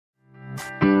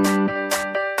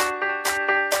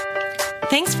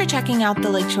Thanks for checking out the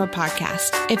Lakeshore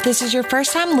Podcast. If this is your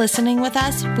first time listening with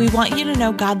us, we want you to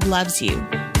know God loves you.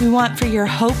 We want for your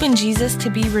hope in Jesus to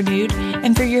be renewed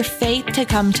and for your faith to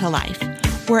come to life.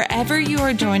 Wherever you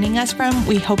are joining us from,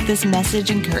 we hope this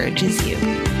message encourages you.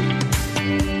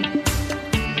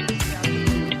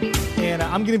 And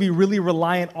I'm going to be really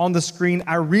reliant on the screen.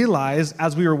 I realized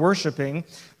as we were worshiping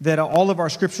that all of our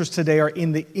scriptures today are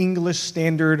in the English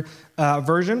Standard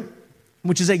Version,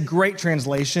 which is a great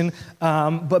translation,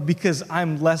 but because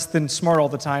I'm less than smart all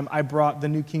the time, I brought the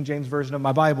New King James Version of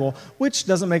my Bible, which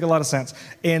doesn't make a lot of sense.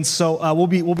 And so we'll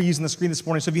be using the screen this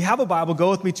morning. So if you have a Bible,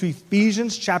 go with me to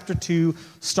Ephesians chapter 2,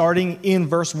 starting in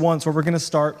verse 1. So we're going to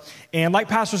start. And like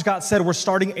Pastor Scott said, we're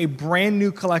starting a brand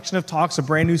new collection of talks, a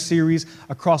brand new series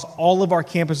across all of our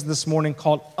campuses this morning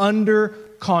called Under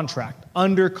Contract.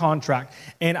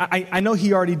 And I know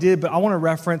he already did, but I want to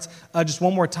reference just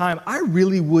one more time. I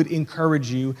really would encourage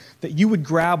you that you would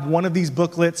grab one of these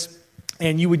booklets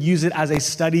and you would use it as a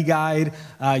study guide.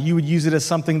 You would use it as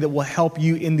something that will help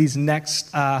you in these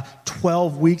next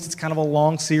 12 weeks. It's kind of a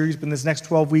long series, but in this next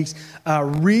 12 weeks,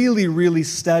 really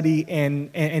study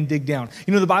and dig down.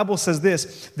 You know, the Bible says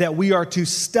this, that we are to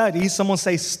study. Someone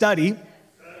say study.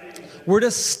 We're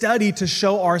to study to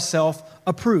show ourselves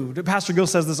approved. Pastor Gill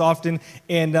says this often,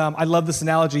 and I love this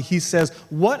analogy. He says,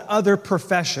 what other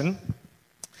profession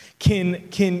can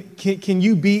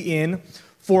you be in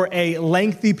for a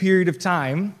lengthy period of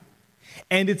time,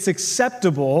 and it's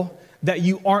acceptable that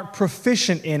you aren't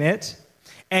proficient in it,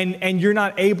 and you're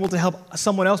not able to help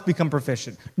someone else become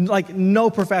proficient? Like,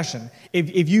 no profession.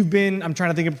 If you've been, I'm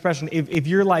trying to think of a profession, if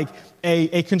you're like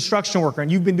a construction worker,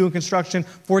 and you've been doing construction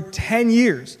for 10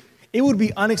 years, it would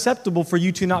be unacceptable for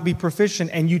you to not be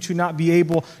proficient and you to not be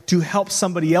able to help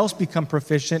somebody else become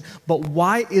proficient. But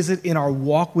why is it in our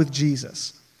walk with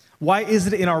Jesus? Why is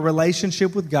it in our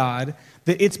relationship with God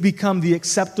that it's become the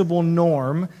acceptable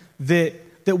norm that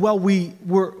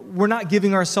we're not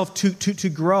giving ourselves to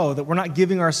grow, that we're not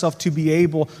giving ourselves to be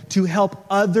able to help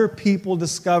other people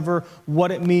discover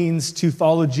what it means to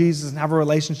follow Jesus and have a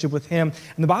relationship with Him?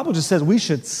 And the Bible just says we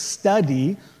should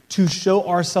study to show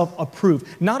ourselves approved.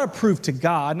 Not approved to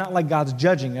God, not like God's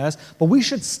judging us, but we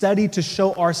should study to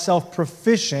show ourselves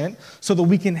proficient so that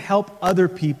we can help other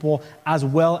people as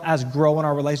well as grow in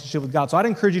our relationship with God. So I'd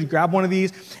encourage you to grab one of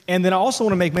these. And then I also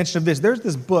want to make mention of this. There's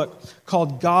this book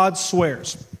called God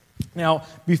Swears. Now,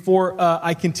 before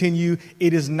I continue,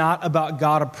 it is not about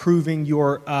God approving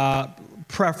your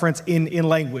preference in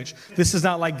language. This is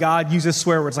not like God uses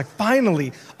swear words. Like,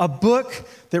 finally, a book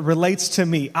that relates to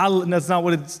me. That's not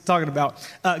what it's talking about.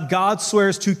 God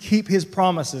swears to keep His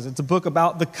promises. It's a book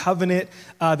about the covenant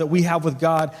that we have with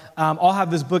God. I'll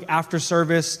have this book after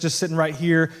service, just sitting right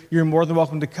here. You're more than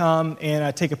welcome to come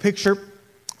and take a picture.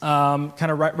 Kind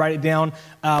of write it down.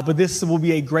 But this will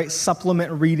be a great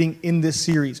supplement reading in this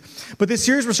series. But this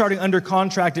series we're starting Under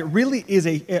Contract, it really is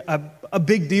a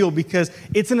big deal because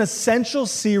it's an essential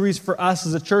series for us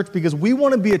as a church, because we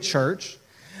want to be a church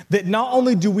that not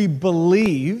only do we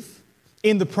believe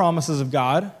in the promises of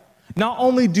God, not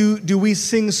only do we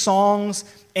sing songs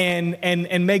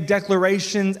and make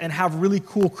declarations and have really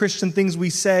cool Christian things we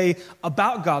say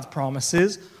about God's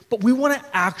promises, but we want to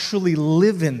actually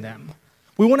live in them.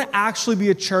 We want to actually be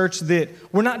a church that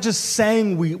we're not just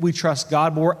saying we trust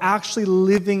God, but we're actually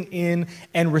living in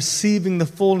and receiving the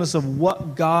fullness of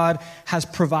what God has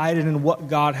provided and what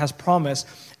God has promised.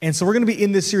 And so we're going to be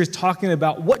in this series talking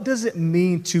about what does it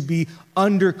mean to be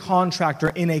under contract or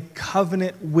in a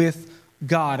covenant with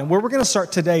God. And where we're going to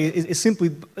start today is simply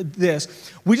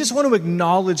this. We just want to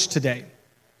acknowledge today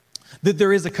that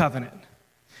there is a covenant.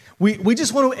 We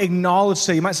just want to acknowledge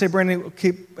today. You might say, Brandon,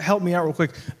 okay, help me out real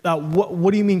quick.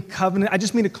 What do you mean covenant? I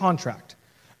just mean a contract.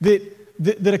 That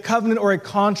a covenant or a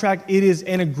contract, it is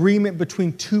an agreement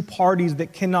between two parties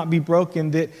that cannot be broken.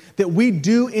 That we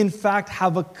do, in fact,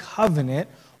 have a covenant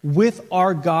with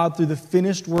our God through the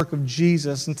finished work of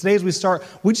Jesus. And today as we start,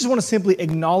 we just want to simply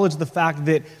acknowledge the fact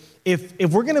that if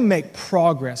we're going to make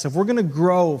progress, if we're going to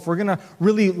grow, if we're going to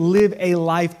really live a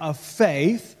life of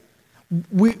faith,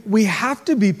 we have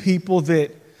to be people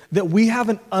that we have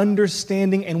an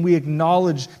understanding and we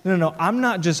acknowledge, no, I'm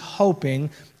not just hoping,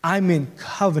 I'm in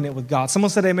covenant with God. Someone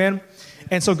said amen?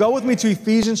 And so go with me to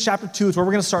Ephesians chapter 2. It's where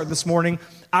we're going to start this morning.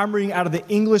 I'm reading out of the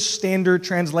English Standard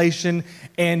Translation,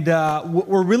 and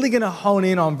we're really going to hone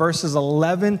in on verses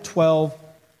 11, 12,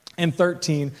 and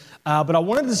 13. But I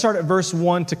wanted to start at verse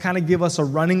 1 to kind of give us a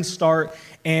running start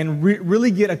and really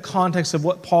get a context of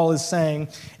what Paul is saying.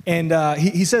 And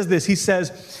he says this, he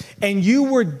says, "And you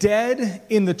were dead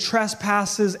in the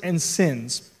trespasses and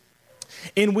sins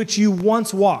in which you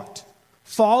once walked,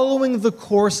 following the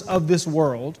course of this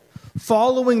world,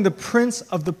 following the prince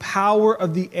of the power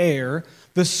of the air,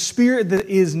 the spirit that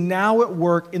is now at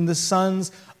work in the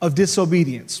sons of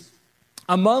disobedience,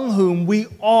 among whom we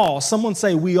all, someone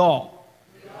say we all,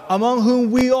 among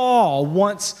whom we all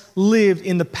once lived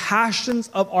in the passions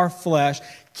of our flesh,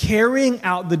 carrying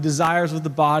out the desires of the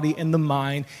body and the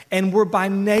mind, and were by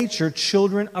nature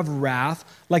children of wrath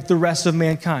like the rest of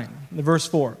mankind. Verse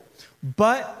 4,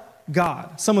 but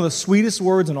God, some of the sweetest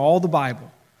words in all the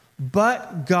Bible,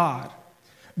 but God,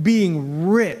 being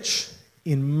rich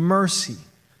in mercy,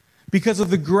 because of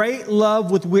the great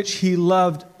love with which he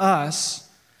loved us,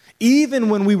 even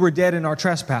when we were dead in our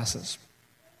trespasses.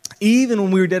 Even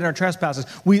when we were dead in our trespasses,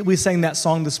 we sang that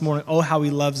song this morning, Oh, How He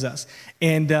Loves Us.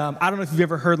 And I don't know if you've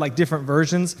ever heard like different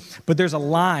versions, but there's a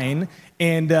line,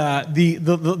 and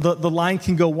the line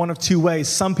can go one of two ways.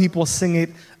 Some people sing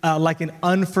it like an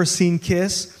unforeseen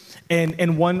kiss,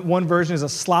 and one version is a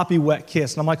sloppy wet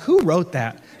kiss. And I'm like, who wrote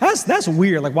that? That's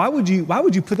weird. Like, why would you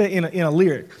put that in a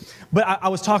lyric? But I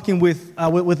was talking with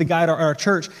the guy at our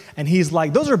church, and he's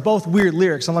like, those are both weird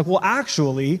lyrics. I'm like, well,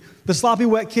 actually, the sloppy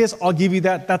wet kiss, I'll give you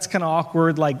that. That's kind of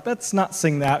awkward. Like, let's not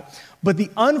sing that. But the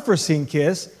unforeseen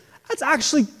kiss, that's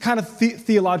actually kind of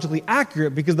theologically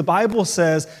accurate, because the Bible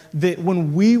says that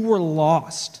when we were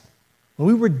lost, when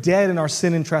we were dead in our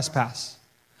sin and trespass,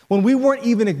 when we weren't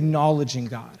even acknowledging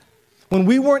God, when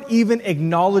we weren't even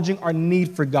acknowledging our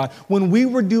need for God, when we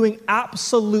were doing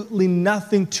absolutely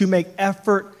nothing to make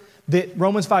effort, that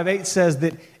Romans 5:8 says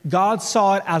that God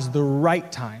saw it as the right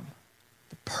time,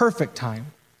 the perfect time,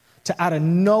 to out of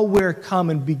nowhere come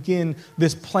and begin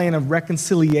this plan of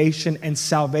reconciliation and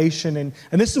salvation. And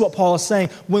this is what Paul is saying.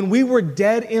 When we were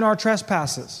dead in our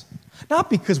trespasses, not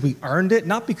because we earned it,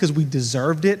 not because we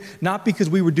deserved it, not because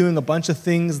we were doing a bunch of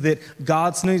things that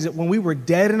God sneezed at, when we were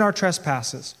dead in our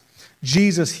trespasses,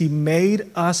 Jesus, he made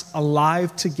us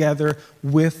alive together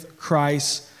with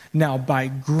Christ. Now, by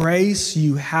grace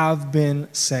you have been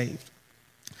saved,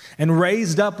 and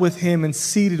raised up with him and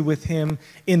seated with him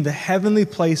in the heavenly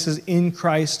places in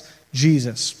Christ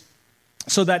Jesus,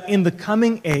 so that in the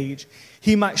coming age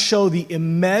he might show the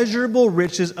immeasurable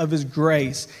riches of his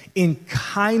grace in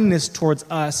kindness towards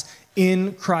us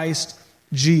in Christ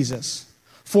Jesus.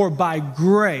 For by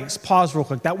grace, pause real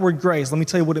quick, that word grace, let me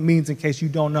tell you what it means in case you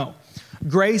don't know.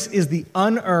 Grace is the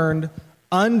unearned,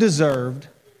 undeserved,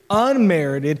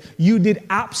 unmerited, you did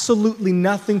absolutely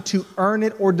nothing to earn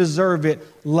it or deserve it,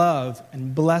 love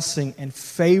and blessing and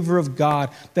favor of God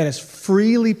that is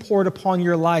freely poured upon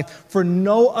your life for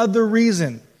no other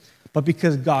reason but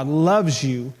because God loves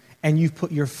you and you've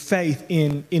put your faith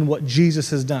in what Jesus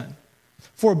has done.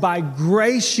 For by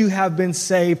grace you have been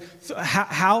saved.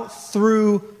 How?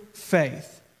 Through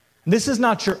faith. And this is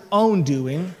not your own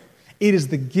doing. It is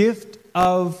the gift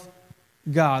of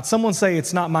God. Someone say,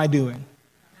 it's not my doing.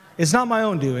 It's not my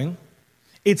own doing.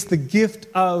 It's the gift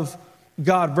of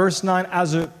God. Verse 9,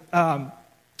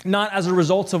 not as a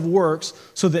result of works,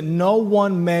 so that no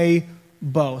one may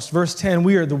boast. Verse 10,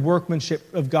 we are the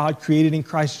workmanship of God created in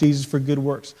Christ Jesus for good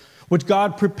works, which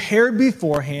God prepared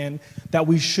beforehand that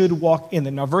we should walk in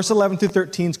them. Now, verse 11 through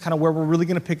 13 is kind of where we're really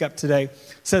going to pick up today. It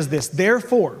says this,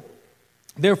 therefore,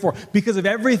 because of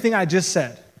everything I just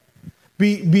said,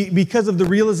 because of the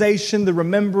realization, the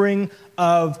remembering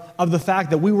of the fact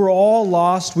that we were all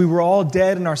lost, we were all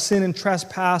dead in our sin and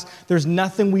trespass. There's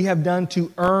nothing we have done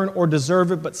to earn or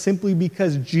deserve it, but simply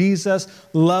because Jesus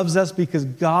loves us, because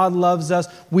God loves us,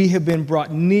 we have been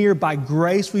brought near. By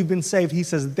grace, we've been saved. He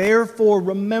says, therefore,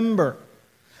 remember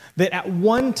that at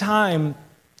one time,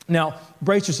 now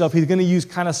brace yourself, he's going to use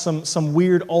kind of some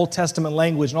weird Old Testament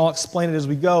language, and I'll explain it as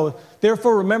we go.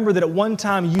 Therefore, remember that at one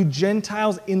time you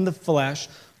Gentiles in the flesh,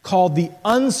 called the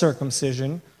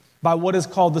uncircumcision by what is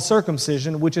called the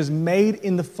circumcision, which is made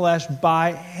in the flesh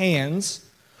by hands.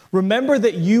 Remember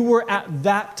that you were at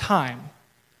that time.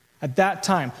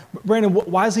 Brandon,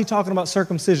 why is he talking about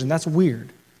circumcision? That's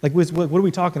weird. Like, what are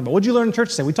we talking about? What did you learn in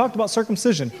church today? We talked about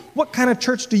circumcision. What kind of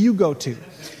church do you go to?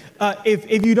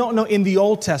 If you don't know, in the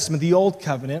Old Testament, the Old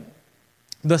Covenant,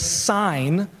 the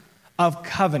sign of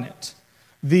covenant,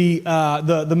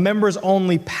 the members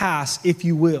only pass, if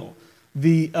you will,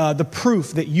 the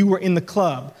proof that you were in the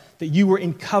club, that you were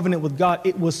in covenant with God,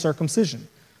 it was circumcision.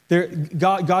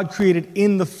 God created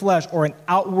in the flesh, or an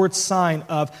outward sign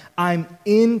of, I'm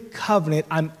in covenant,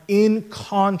 I'm in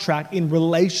contract, in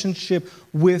relationship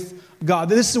with God.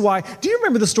 This is why, do you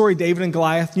remember the story David and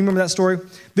Goliath? Do you remember that story?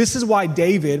 This is why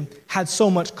David had so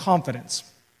much confidence.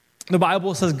 The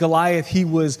Bible says Goliath, he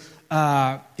was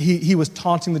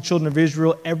taunting the children of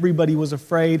Israel. Everybody was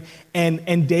afraid.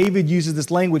 And David uses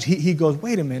this language. He goes,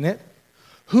 wait a minute.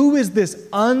 Who is this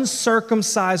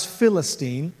uncircumcised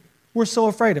Philistine we're so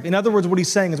afraid of? In other words, what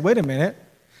he's saying is, wait a minute,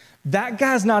 that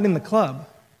guy's not in the club.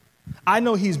 I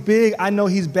know he's big, I know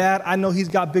he's bad, I know he's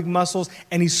got big muscles,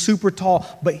 and he's super tall,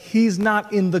 but he's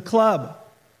not in the club.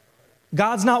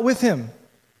 God's not with him.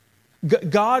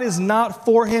 God is not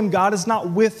for him. God is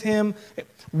not with him.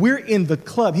 We're in the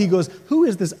club. He goes, who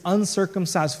is this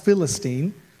uncircumcised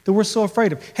Philistine that we're so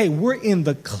afraid of? Hey, we're in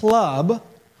the club.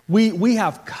 We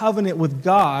have covenant with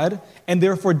God, and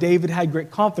therefore David had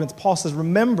great confidence. Paul says,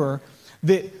 remember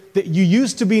that you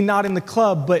used to be not in the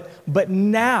club, but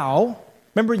now,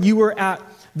 remember you were at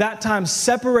that time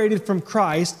separated from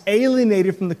Christ,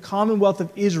 alienated from the commonwealth of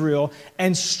Israel,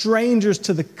 and strangers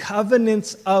to the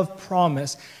covenants of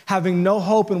promise, having no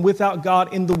hope and without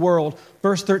God in the world.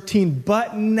 Verse 13,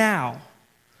 but now,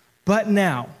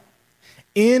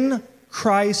 in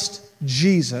Christ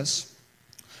Jesus,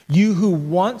 you who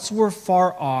once were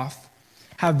far off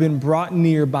have been brought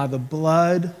near by the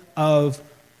blood of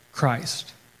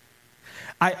Christ.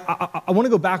 I want to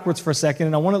go backwards for a second,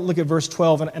 and I want to look at verse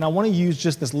 12, and I want to use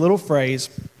just this little phrase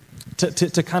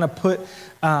to kind of put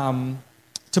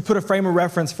a frame of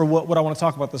reference for what I want to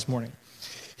talk about this morning.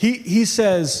 He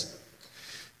says,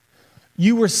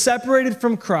 you were separated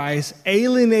from Christ,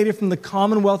 alienated from the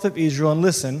commonwealth of Israel, and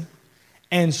listen,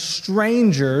 and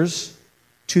strangers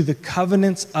to the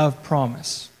covenants of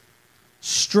promise.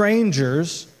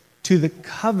 Strangers to the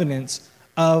covenants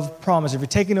of promise. If you're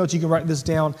taking notes, you can write this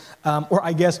down. Or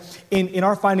I guess in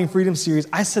our Finding Freedom series,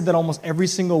 I said that almost every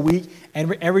single week.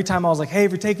 And every time I was like, hey,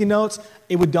 if you're taking notes,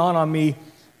 it would dawn on me,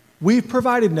 we've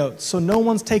provided notes, so no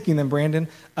one's taking them, Brandon.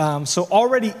 So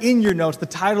already in your notes, the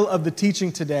title of the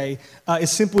teaching today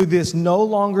is simply this: no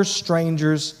longer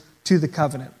strangers to the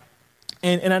covenant.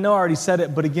 And I know I already said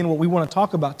it, but again, what we want to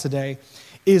talk about today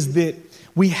is that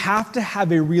we have to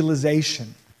have a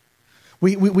realization.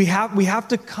 We have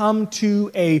to come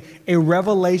to a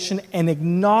revelation and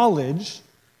acknowledge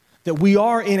that we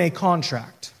are in a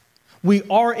contract. We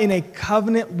are in a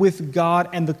covenant with God,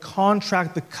 and the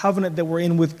contract, the covenant that we're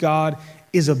in with God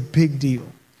is a big deal.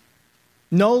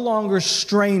 No longer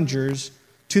strangers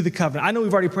to the covenant. I know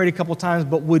we've already prayed a couple times,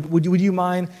 but would you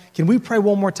mind? Can we pray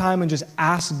one more time and just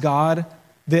ask God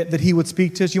that he would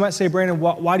speak to us? You might say, Brandon,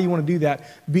 why do you want to do that?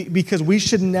 Because we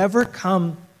should never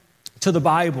come to the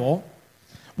Bible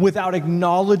without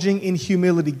acknowledging in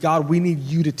humility, God, we need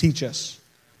you to teach us.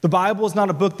 The Bible is not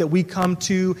a book that we come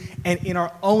to and in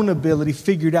our own ability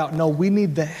figure it out. No, we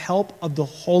need the help of the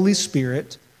Holy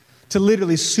Spirit to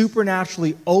literally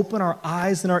supernaturally open our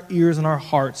eyes and our ears and our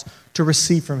hearts to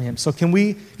receive from him. So can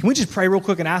we just pray real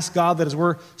quick and ask God that as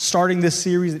we're starting this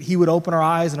series, that he would open our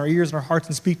eyes and our ears and our hearts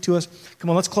and speak to us? Come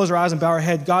on, let's close our eyes and bow our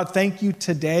head. God, thank you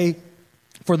today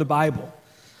for the Bible.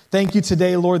 Thank you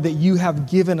today, Lord, that you have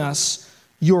given us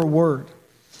your word.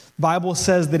 The Bible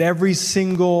says that every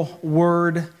single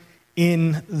word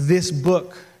in this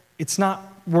book, it's not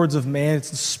words of man,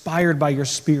 it's inspired by your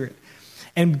Spirit.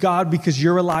 And God, because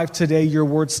you're alive today, your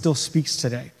word still speaks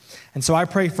today. And so I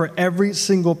pray for every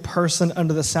single person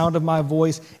under the sound of my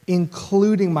voice,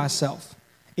 including myself,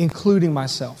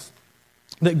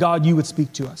 that God, you would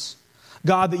speak to us.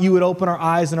 God, that you would open our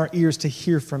eyes and our ears to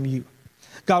hear from you.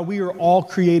 God, we are all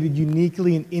created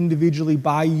uniquely and individually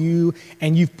by you,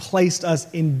 and you've placed us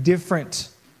in different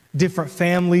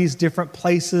families, different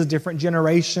places, different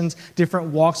generations, different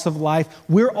walks of life.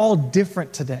 We're all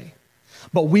different today,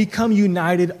 but we come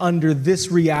united under this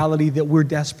reality that we're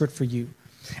desperate for you.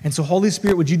 And so, Holy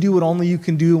Spirit, would you do what only you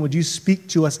can do, and would you speak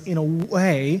to us in a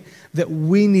way that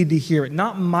we need to hear it?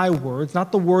 Not my words,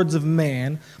 not the words of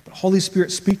man, but Holy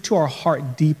Spirit, speak to our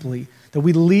heart deeply, that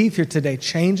we leave here today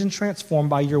changed and transformed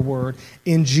by your word.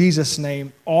 In Jesus'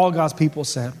 name, all God's people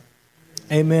said,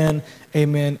 amen,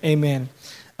 amen, amen.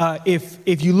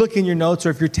 If you look in your notes, or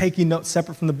if you're taking notes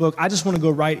separate from the book, I just want to go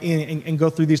right in and go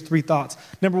through these three thoughts.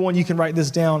 Number one, you can write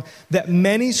this down, that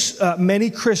many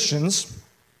Christians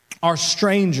are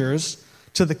strangers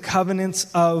to the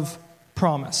covenants of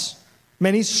promise.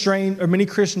 Many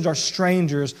Christians are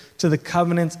strangers to the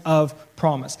covenants of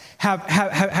promise.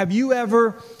 Have you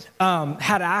ever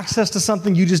had access to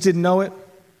something, you just didn't know it?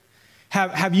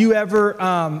 Have you ever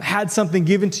had something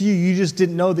given to you, you just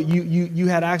didn't know that you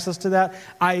had access to that?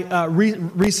 I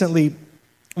recently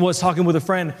was talking with a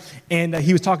friend, and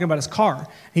he was talking about his car.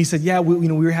 He said, yeah, we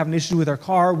were having issues with our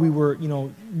car. We were,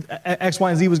 X, Y,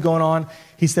 and Z was going on.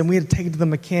 He said, we had to take it to the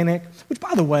mechanic, which,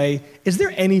 by the way, is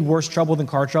there any worse trouble than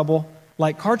car trouble?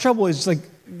 Like, car trouble is like,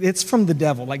 it's from the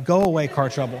devil. Like, go away, car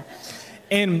trouble.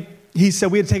 And he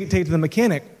said, we had to take it to the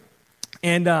mechanic.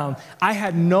 And I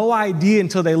had no idea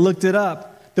until they looked it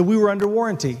up that we were under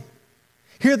warranty.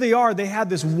 Here they are, they had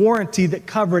this warranty that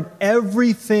covered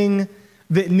everything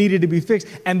that needed to be fixed,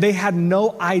 and they had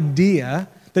no idea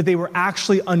that they were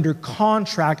actually under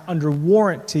contract, under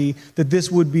warranty, that this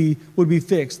would be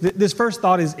fixed. This first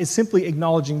thought is simply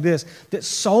acknowledging this, that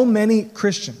so many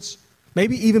Christians,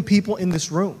 maybe even people in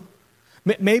this room,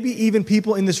 maybe even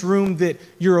people in this room that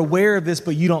you're aware of this,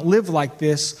 but you don't live like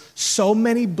this, so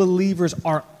many believers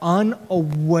are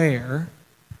unaware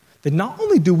that not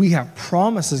only do we have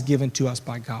promises given to us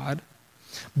by God,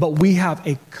 but we have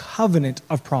a covenant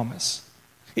of promise.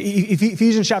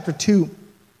 Ephesians chapter 2,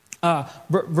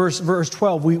 verse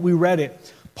 12, we read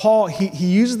it. Paul, he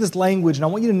uses this language, and I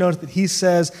want you to notice that he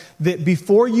says that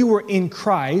before you were in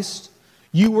Christ,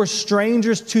 you were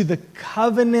strangers to the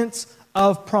covenants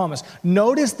of promise.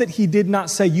 Notice that he did not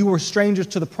say you were strangers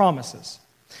to the promises.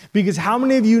 Because how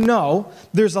many of you know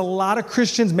there's a lot of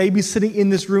Christians maybe sitting in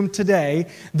this room today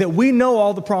that we know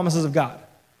all the promises of God.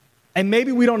 And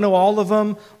maybe we don't know all of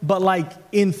them, but like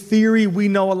in theory, we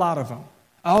know a lot of them.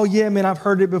 Oh yeah, man, I've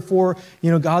heard it before.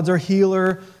 You know, God's our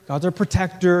healer, God's our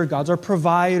protector, God's our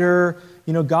provider.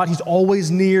 You know, God, He's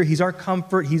always near. He's our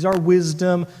comfort. He's our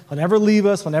wisdom. He'll never leave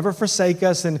us. He'll never forsake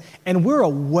us. And we're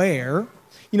aware.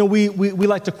 You know, we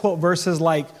like to quote verses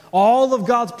like, all of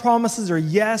God's promises are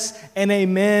yes and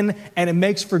amen, and it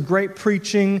makes for great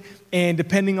preaching, and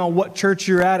depending on what church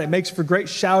you're at, it makes for great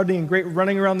shouting and great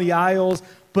running around the aisles,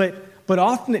 but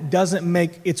often it doesn't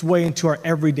make its way into our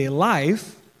everyday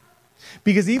life,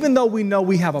 because even though we know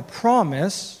we have a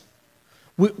promise,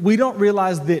 we don't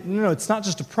realize that, no, it's not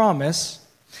just a promise,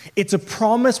 it's a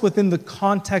promise within the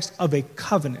context of a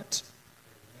covenant.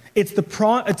 It's a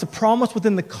promise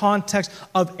within the context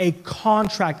of a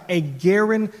contract, a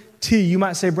guarantee. You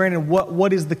might say, Brandon,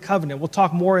 what is the covenant? We'll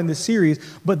talk more in this series,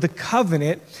 but the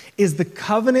covenant is the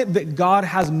covenant that God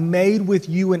has made with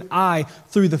you and I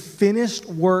through the finished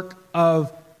work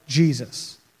of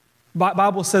Jesus.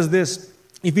 Bible says this,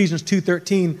 Ephesians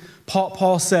 2:13,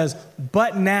 Paul says,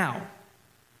 but now,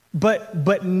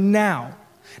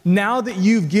 now that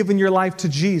you've given your life to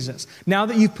Jesus, now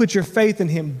that you've put your faith in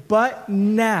Him, but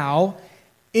now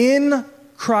in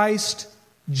Christ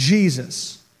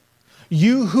Jesus,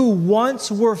 you who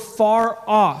once were far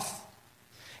off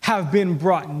have been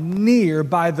brought near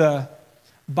by the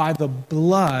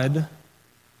blood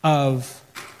of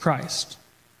Christ.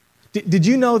 Did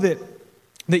you know that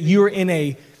you're in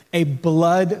a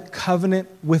blood covenant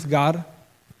with God?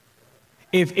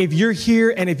 If you're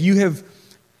here and if you have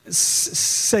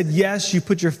said yes, you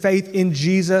put your faith in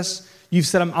Jesus, you've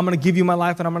said, I'm going to give you my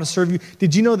life and I'm going to serve you.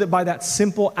 Did you know that by that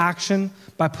simple action,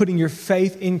 by putting your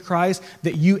faith in Christ,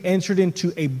 that you entered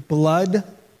into a blood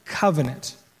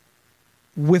covenant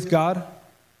with God?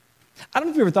 I don't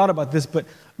know if you ever thought about this, but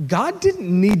God didn't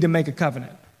need to make a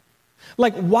covenant.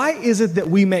 Like, why is it that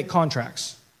we make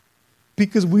contracts?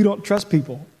 Because we don't trust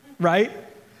people, right?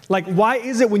 Like, why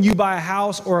is it when you buy a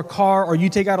house or a car or you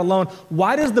take out a loan,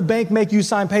 why does the bank make you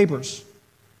sign papers?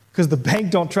 Because the bank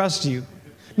don't trust you.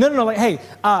 No, like, hey,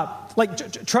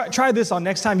 try this on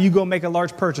next time you go make a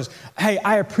large purchase. Hey,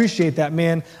 I appreciate that,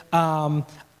 man. I'm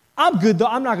good, though.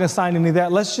 I'm not going to sign any of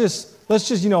that. Let's just,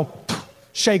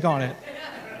 shake on it.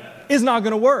 It's not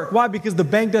going to work. Why? Because the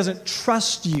bank doesn't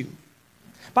trust you.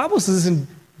 The Bible says in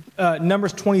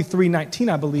Numbers 23:19,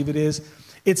 I believe it is,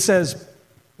 it says,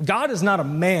 God is not a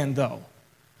man, though,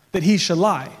 that He should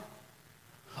lie,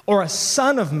 or a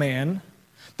son of man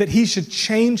that He should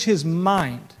change His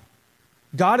mind.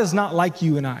 God is not like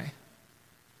you and I.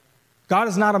 God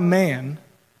is not a man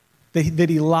that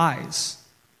He lies,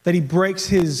 that He breaks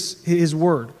His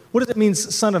word. What does it mean,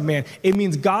 son of man? It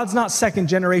means God's not second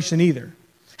generation either.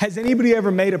 Has anybody ever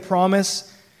made a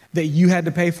promise that you had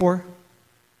to pay for?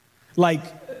 Like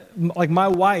my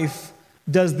wife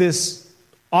does this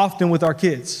often with our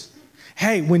kids.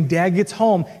 Hey, when dad gets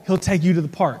home, he'll take you to the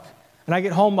park. And I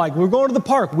get home like, we're going to the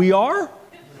park. We are?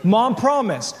 Mom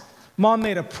promised. Mom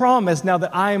made a promise now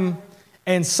that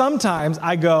and sometimes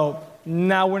I go,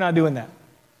 no, we're not doing that.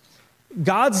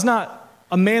 God's not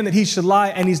a man that He should lie,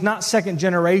 and He's not second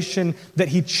generation that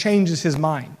He changes His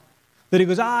mind. That He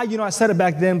goes, I said it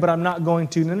back then, but I'm not going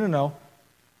to. No.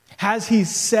 Has He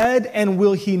said and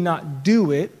will He not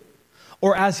do it?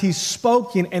 Or has He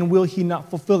spoken and will He not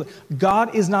fulfill it?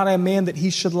 God is not a man that He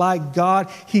should lie. God,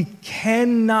 He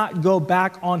cannot go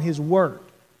back on His word.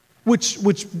 Which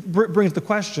brings the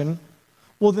question,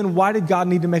 well then why did God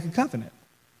need to make a covenant?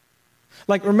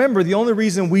 Like, remember, the only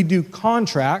reason we do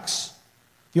contracts,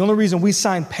 the only reason we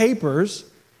sign papers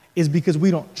is because we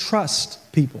don't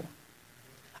trust people.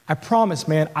 I promise,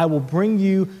 man, I will bring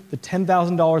you the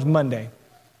 $10,000 Monday.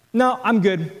 No, I'm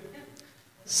good.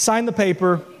 Sign the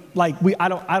paper. Like, I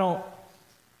don't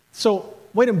So,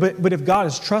 wait a minute, but if God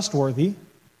is trustworthy,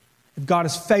 if God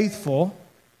is faithful,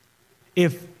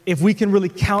 if we can really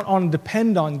count on and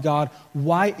depend on God,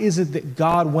 why is it that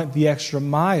God went the extra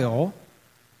mile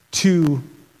to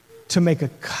make a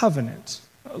covenant?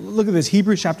 Look at this,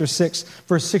 Hebrews chapter 6,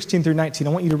 verse 16 through 19. I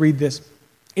want you to read this.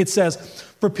 It says,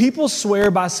 "For people swear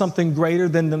by something greater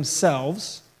than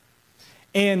themselves,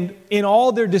 and in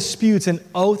all their disputes, an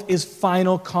oath is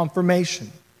final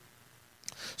confirmation.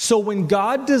 So when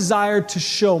God desired to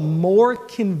show more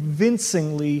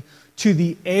convincingly to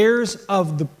the heirs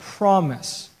of the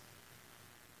promise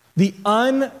the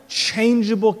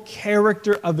unchangeable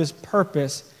character of his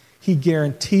purpose, he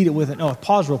guaranteed it with an oath."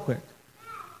 Pause real quick.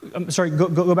 I'm sorry,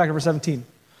 go back to verse 17.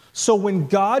 "So when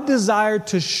God desired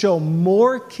to show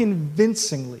more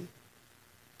convincingly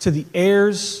to the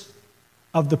heirs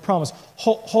of the promise."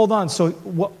 Hold on. So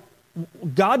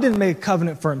God didn't make a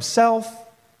covenant for himself.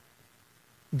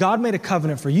 God made a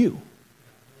covenant for you.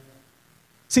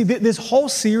 See, this whole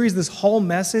series, this whole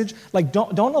message, like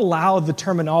don't allow the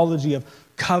terminology of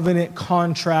covenant,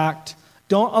 contract.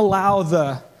 Don't allow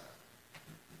the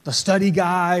study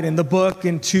guide and the book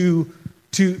and to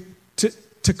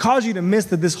cause you to miss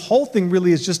that this whole thing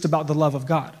really is just about the love of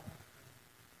God.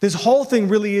 This whole thing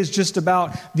really is just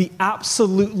about the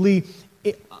absolutely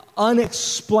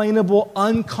unexplainable,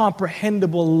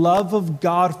 uncomprehendable love of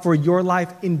God for your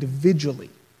life individually.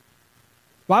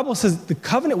 The Bible says the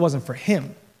covenant wasn't for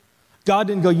him. God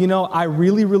didn't go, I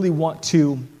really, really want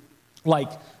to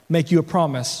make you a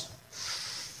promise,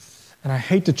 and I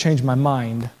hate to change my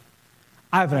mind.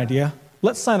 I have an idea.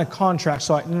 Let's sign a contract.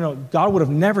 God would have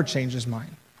never changed his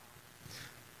mind.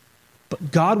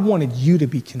 But God wanted you to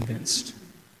be convinced.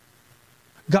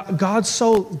 God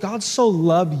so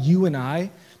loved you and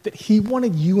I that he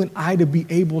wanted you and I to be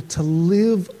able to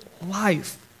live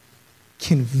life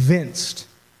convinced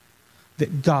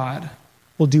that God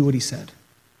will do what he said.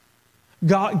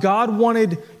 God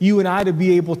wanted you and I to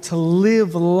be able to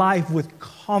live life with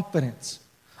confidence,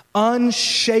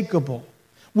 unshakable,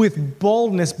 with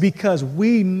boldness, because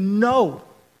we know,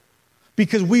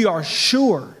 because we are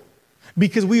sure,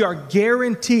 because we are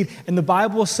guaranteed. And the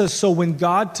Bible says, so when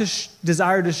God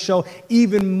desired to show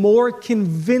even more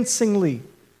convincingly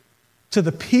to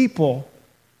the people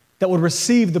that would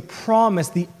receive the promise,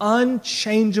 the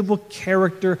unchangeable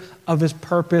character of his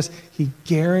purpose, he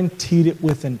guaranteed it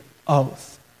with an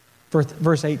oath.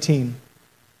 Verse 18.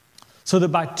 So that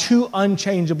by two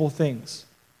unchangeable things,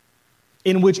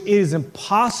 in which it is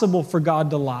impossible for God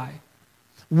to lie,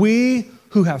 we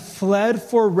who have fled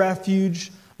for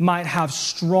refuge might have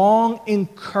strong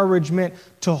encouragement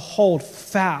to hold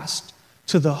fast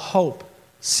to the hope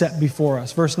set before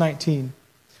us. Verse 19.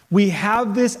 We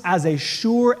have this as a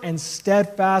sure and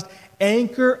steadfast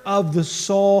anchor of the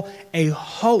soul, a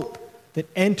hope that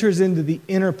enters into the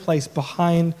inner place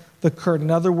behind the curtain.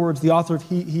 In other words, the author of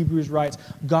Hebrews writes,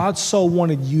 God so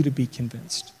wanted you to be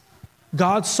convinced.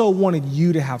 God so wanted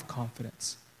you to have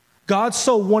confidence. God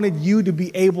so wanted you to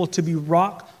be able to be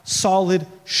rock solid,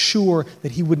 sure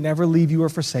that he would never leave you or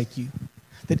forsake you.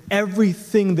 That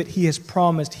everything that he has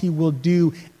promised, he will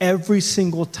do every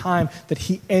single time that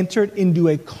he entered into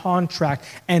a contract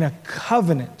and a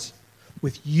covenant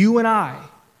with you and I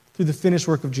through the finished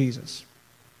work of Jesus.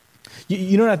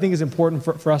 You know what I think is important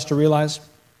for us to realize?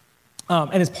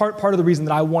 And it's part of the reason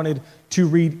that I wanted to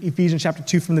read Ephesians chapter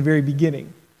 2 from the very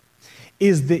beginning,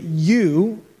 is that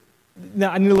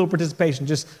now I need a little participation.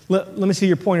 Just let me see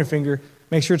your pointer finger.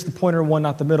 Make sure it's the pointer one,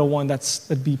 not the middle one.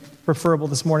 That'd be preferable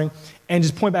this morning. And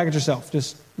just point back at yourself,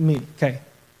 just me, okay?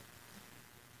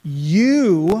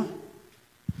 You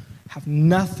have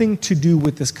nothing to do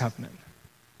with this covenant.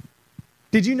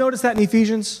 Did you notice that in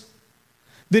Ephesians?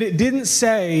 That it didn't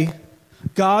say,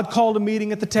 God called a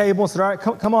meeting at the table and said, all right,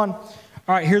 come on. All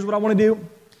right, here's what I want to do.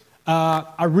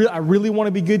 I really want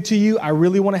to be good to you. I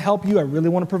really want to help you. I really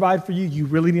want to provide for you. You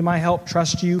really need my help.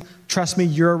 Trust you. Trust me,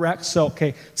 you're a wreck. So,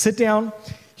 okay, sit down.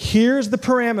 Here's the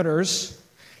parameters.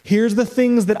 Here's the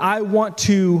things that I want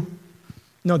to...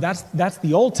 No, that's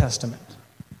the Old Testament.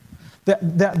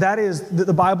 That is,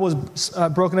 the Bible is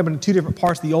broken up into two different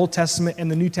parts, the Old Testament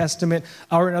and the New Testament,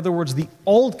 or in other words, the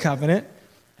Old Covenant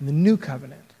and the New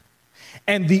Covenant.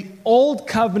 And the Old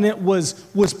Covenant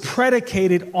was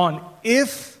predicated on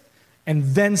if and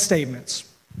then statements.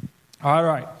 All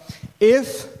right.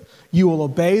 If you will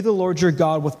obey the Lord your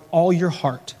God with all your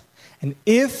heart, and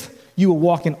if you will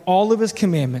walk in all of his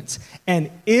commandments,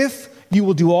 and if you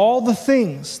will do all the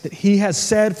things that he has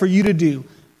said for you to do,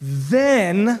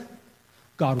 then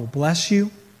God will bless you,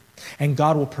 and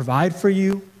God will provide for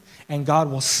you, and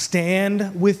God will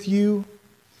stand with you.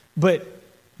 But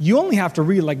You only have to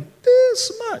read like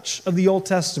this much of the Old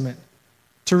Testament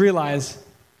to realize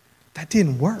that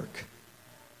didn't work.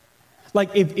 Like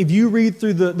if you read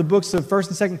through the books of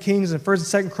 1st and 2nd Kings and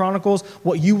 1st and 2nd Chronicles,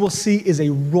 what you will see is a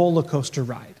roller coaster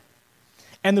ride.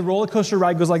 And the roller coaster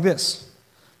ride goes like this.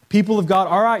 People of God,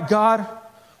 all right, God,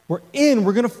 we're in,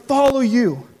 we're going to follow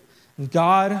you. And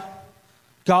God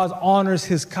honors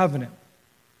his covenant.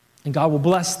 And God will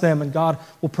bless them, and God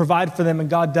will provide for them, and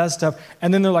God does stuff.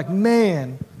 And then they're like,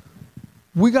 man,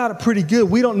 we got it pretty good.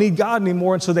 We don't need God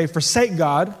anymore. And so they forsake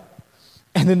God,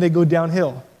 and then they go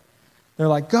downhill. They're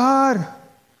like, God,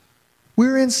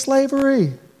 we're in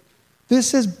slavery.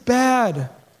 This is bad.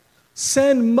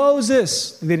 Send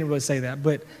Moses. They didn't really say that,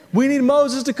 but we need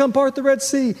Moses to come part the Red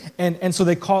Sea. And so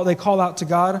they call out to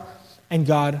God, and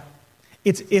God,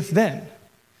 it's if then.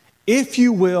 If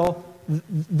you will,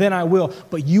 then I will.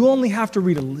 But you only have to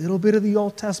read a little bit of the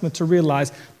Old Testament to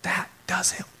realize that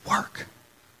doesn't work.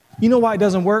 You know why it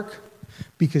doesn't work?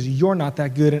 Because you're not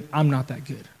that good and I'm not that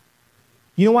good.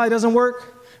 You know why it doesn't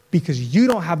work? Because you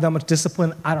don't have that much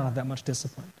discipline. I don't have that much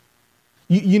discipline.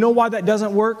 You know why that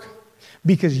doesn't work?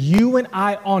 Because you and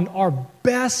I, on our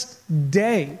best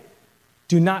day,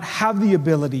 do not have the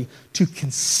ability to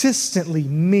consistently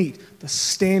meet the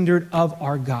standard of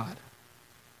our God.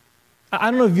 I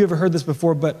don't know if you ever heard this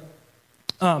before, but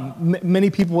many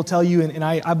people will tell you, and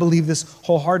I believe this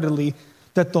wholeheartedly,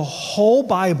 that the whole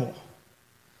Bible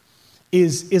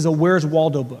is a Where's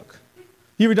Waldo book.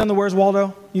 You ever done the Where's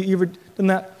Waldo? You ever done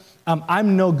that?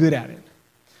 I'm no good at it.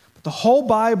 But the whole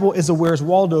Bible is a Where's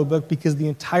Waldo book because the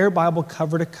entire Bible,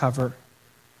 cover to cover,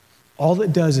 all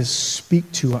it does is speak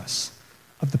to us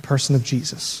of the person of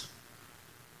Jesus.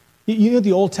 You know,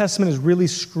 the Old Testament is really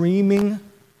screaming,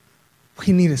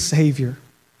 we need a Savior.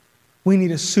 We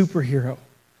need a superhero.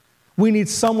 We need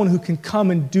someone who can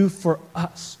come and do for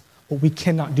us what we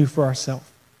cannot do for ourselves.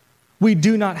 We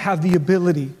do not have the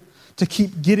ability to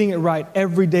keep getting it right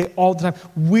every day, all the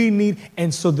time.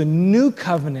 And so the new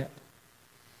covenant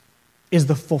is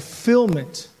the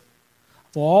fulfillment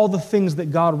of all the things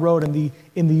that God wrote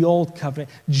in the old covenant.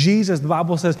 Jesus, the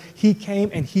Bible says, he came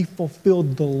and he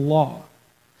fulfilled the law.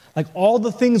 Like all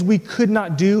the things we could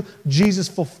not do, Jesus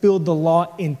fulfilled the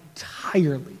law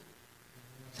entirely.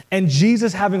 And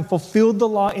Jesus, having fulfilled the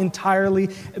law entirely,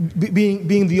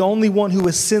 being the only one who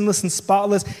was sinless and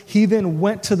spotless, he then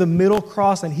went to the middle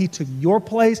cross and he took your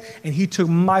place and he took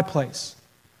my place.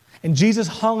 And Jesus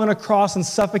hung on a cross and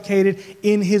suffocated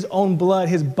in his own blood,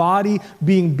 his body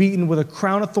being beaten with a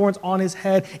crown of thorns on his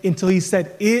head until he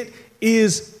said, it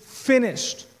is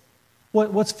finished.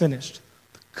 What's finished?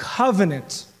 The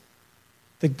covenant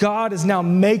that God is now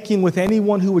making with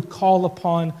anyone who would call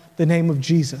upon the name of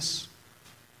Jesus.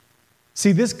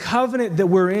 See, this covenant that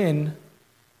we're in,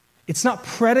 it's not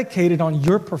predicated on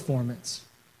your performance.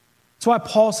 That's why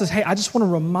Paul says, hey, I just want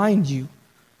to remind you,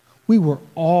 we were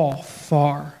all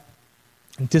far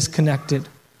and disconnected.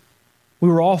 We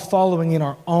were all following in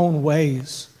our own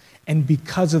ways, and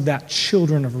because of that,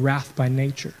 children of wrath by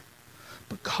nature.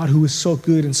 But God, who is so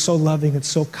good and so loving and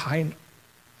so kind,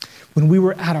 when we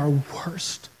were at our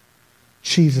worst,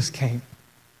 Jesus came.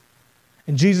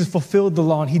 And Jesus fulfilled the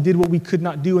law, and he did what we could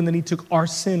not do, and then he took our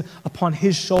sin upon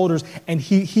his shoulders, and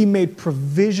he made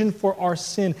provision for our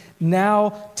sin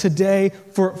now, today,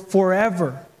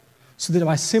 forever, so that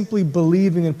by simply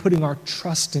believing and putting our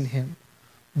trust in him,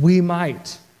 we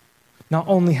might not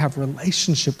only have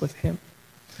relationship with him,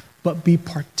 but be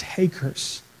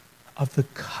partakers of the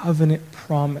covenant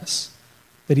promise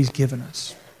that he's given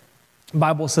us. The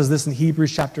Bible says this in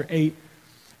Hebrews chapter 8,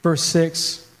 verse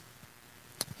 6.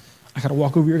 I got to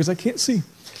walk over here because I can't see.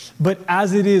 But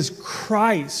as it is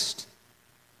Christ,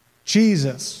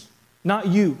 Jesus, not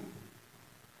you,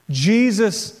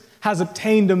 Jesus has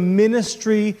obtained a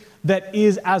ministry that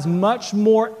is as much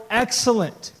more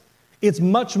excellent. It's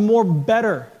much more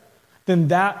better than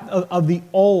that of the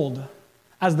old,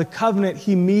 as the covenant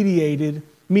he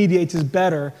mediates is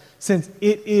better, since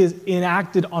it is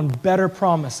enacted on better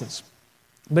promises.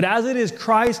 But as it is,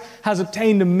 Christ has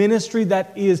obtained a ministry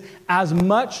that is as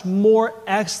much more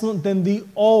excellent than the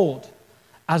old,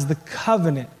 as the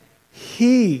covenant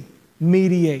he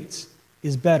mediates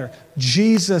is better.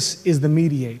 Jesus is the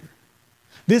mediator.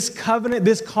 This covenant,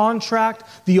 this contract,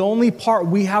 the only part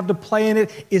we have to play in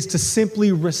it is to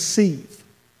simply receive.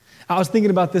 I was thinking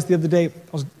about this the other day.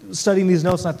 I was studying these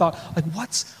notes and I thought,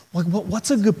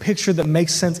 what's a good picture that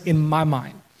makes sense in my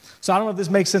mind? So I don't know if this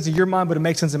makes sense in your mind, but it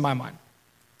makes sense in my mind.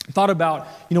 I thought about,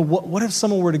 what if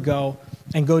someone were to go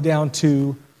down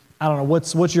to, I don't know,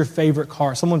 what's your favorite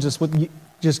car? Someone just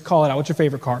call it out. What's your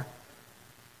favorite car?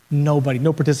 Nobody,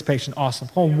 no participation. Awesome.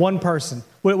 Hold on, one person.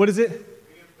 What is it?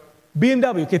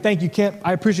 BMW. Okay, thank you, Kent.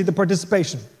 I appreciate the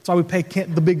participation. That's why we pay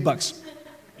Kent the big bucks.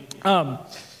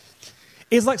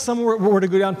 It's like someone were to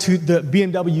go down to the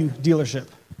BMW dealership.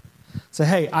 Say,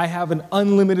 hey, I have an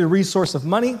unlimited resource of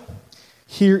money.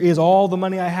 Here is all the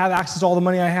money I have, access to all the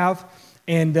money I have.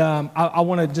 And I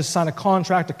want to just sign a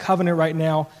contract, a covenant right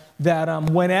now that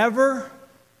whenever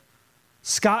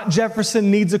Scott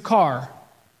Jefferson needs a car,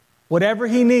 whatever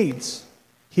he needs,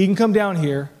 he can come down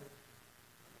here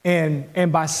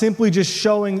and by simply just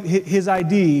showing his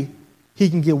ID, he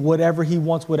can get whatever he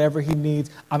wants, whatever he needs.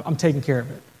 I'm taking care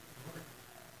of it.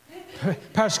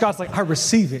 Pastor Scott's like, I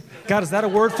receive it. God, is that a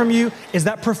word from you? Is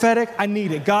that prophetic? I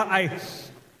need it. God,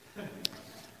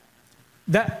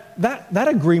 that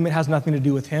agreement has nothing to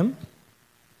do with him.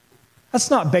 That's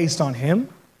not based on him.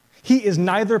 He is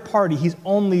neither party. He's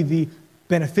only the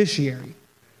beneficiary.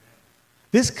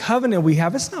 This covenant we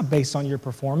have, it's not based on your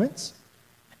performance.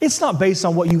 It's not based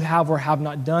on what you have or have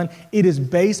not done. It is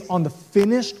based on the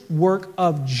finished work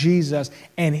of Jesus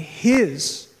and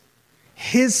his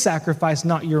sacrifice,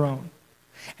 not your own.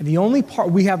 And the only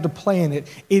part we have to play in it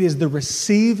is the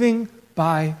receiving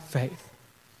by faith.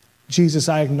 Jesus,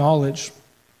 I acknowledge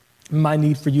my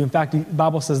need for you. In fact, the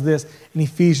Bible says this in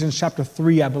Ephesians chapter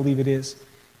 3, I believe it is.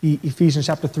 Ephesians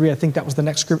chapter 3, I think that was the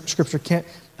next scripture. 2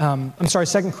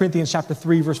 Corinthians chapter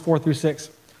 3, verse 4 through 6.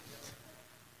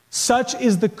 Such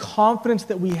is the confidence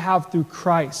that we have through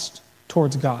Christ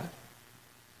towards God.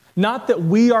 Not that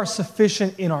we are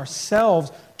sufficient in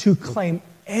ourselves to claim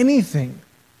anything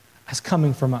as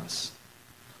coming from us,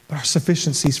 but our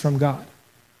sufficiency is from God.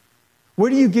 Where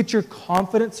do you get your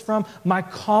confidence from? My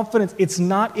confidence, it's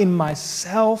not in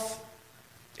myself,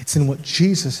 it's in what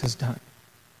Jesus has done.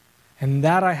 And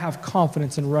that I have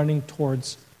confidence in running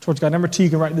towards God. Number 2, you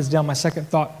can write this down. My second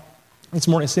thought this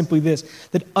morning is simply this,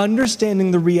 that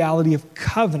understanding the reality of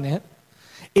covenant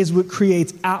is what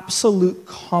creates absolute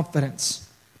confidence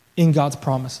in God's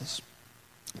promises.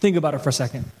 Think about it for a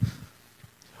second.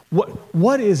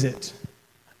 What is it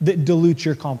that dilutes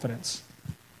your confidence?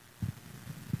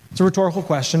 It's a rhetorical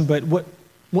question, but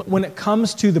when it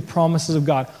comes to the promises of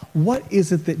God, what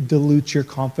is it that dilutes your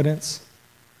confidence?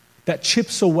 That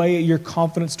chips away at your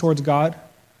confidence towards God?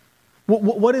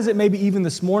 What is it maybe even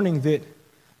this morning that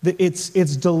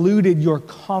it's diluted your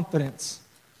confidence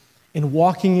in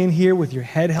walking in here with your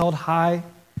head held high,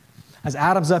 as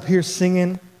Adam's up here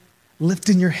singing,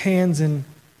 lifting your hands, and,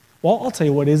 well, I'll tell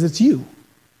you what it is, it's you.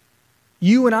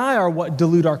 You and I are what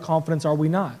dilute our confidence, are we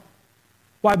not?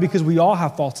 Why? Because we all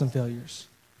have faults and failures.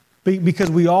 Because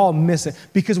we all miss it.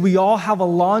 Because we all have a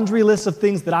laundry list of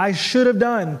things that I should have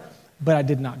done, but I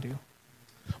did not do.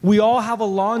 We all have a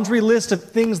laundry list of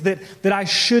things that I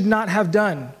should not have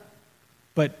done,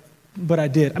 but I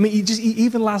did. I mean,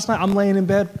 even last night, I'm laying in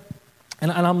bed,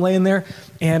 and I'm laying there,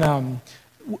 and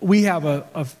we have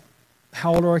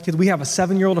how old are our kids? We have a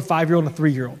 7-year-old, a 5-year-old, and a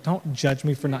 3-year-old. Don't judge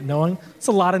me for not knowing. It's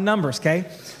a lot of numbers,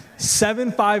 okay?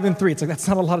 7, 5, and 3. It's like, that's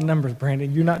not a lot of numbers, Brandon.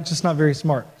 You're just not very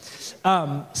smart.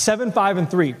 7, 5,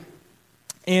 and 3.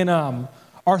 And our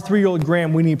 3-year-old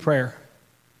Graham, we need prayer.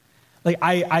 Like,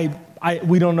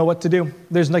 we don't know what to do.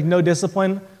 There's like no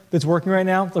discipline that's working right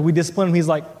now. Like, we discipline him. He's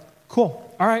like,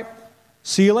 cool, all right,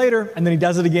 see you later. And then he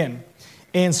does it again.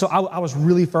 And so I was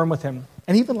really firm with him.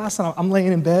 And even last night, I'm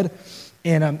laying in bed,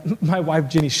 and my wife,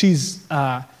 Jenny, she's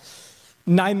 9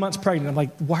 months pregnant. I'm like,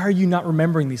 why are you not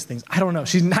remembering these things? I don't know.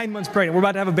 She's 9 months pregnant. We're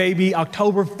about to have a baby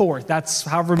October 4th. That's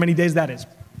however many days that is.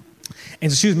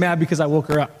 And so she was mad because I woke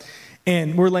her up.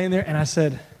 And we're laying there, and I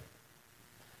said,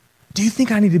 do you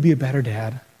think I need to be a better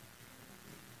dad?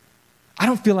 I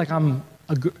don't feel like I'm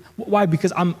a good... Why?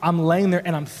 Because I'm laying there,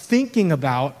 and I'm thinking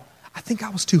about, I think I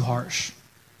was too harsh.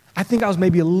 I think I was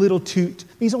maybe a little too...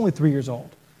 He's only 3 years old.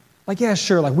 Like, yeah,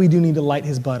 sure, like, we do need to light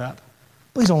his butt up.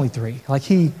 But he's only 3. Like,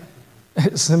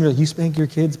 somebody like, you spank your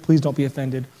kids, please don't be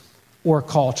offended, or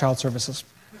call child services.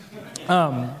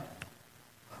 But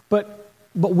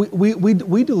we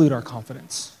dilute our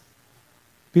confidence.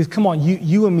 Because, come on,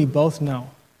 you and me both know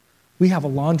we have a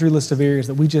laundry list of areas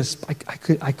that we just, I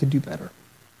could do better.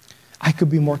 I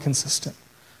could be more consistent.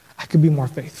 I could be more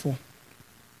faithful.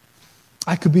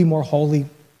 I could be more holy.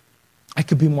 I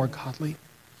could be more godly.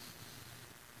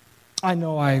 I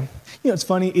know it's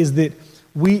funny is that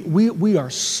we are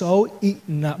so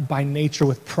eaten up by nature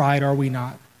with pride, are we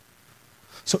not?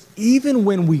 So even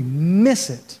when we miss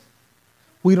it,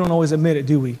 we don't always admit it,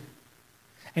 do we?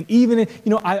 And even,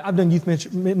 I've done youth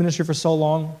ministry for so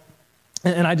long,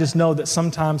 and I just know that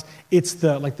sometimes it's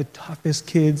the toughest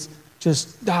kids,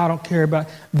 I don't care about,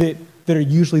 that are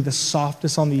usually the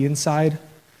softest on the inside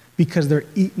because they're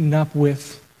eaten up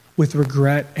with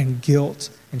regret and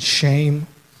guilt and shame.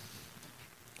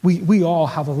 We all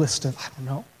have a list of, I don't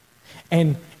know.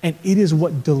 And it is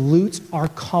what dilutes our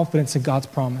confidence in God's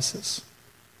promises.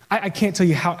 I can't tell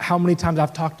you how many times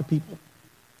I've talked to people.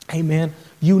 Hey man,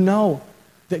 you know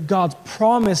that God's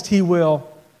promised he will.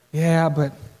 Yeah,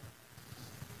 but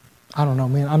I don't know,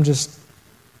 man.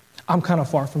 I'm kind of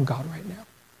far from God right now.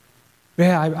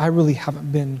 Yeah, I really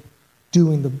haven't been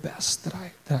doing the best that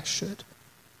I should.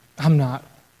 I'm not.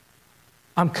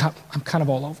 I'm kind of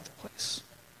all over the place.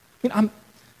 I mean,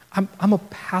 I'm a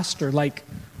pastor, like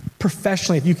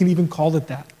professionally, if you can even call it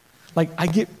that. Like I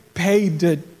get paid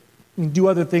to do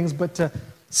other things, but to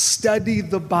study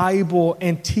the Bible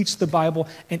and teach the Bible,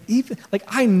 and even like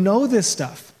I know this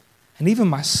stuff, and even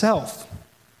myself,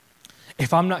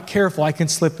 if I'm not careful, I can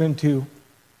slip into,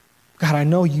 God, I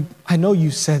know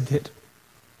you said that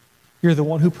you're the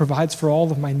one who provides for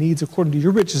all of my needs according to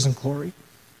your riches and glory.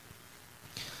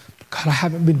 God, I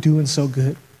haven't been doing so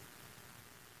good.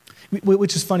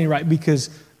 Which is funny, right? Because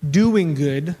doing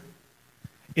good,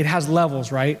 it has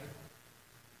levels, right?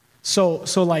 So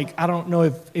like, I don't know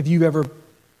if you've ever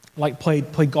like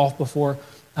played golf before.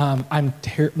 I'm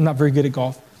not very good at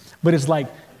golf, but it's like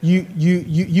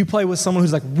you play with someone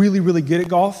who's like really, really good at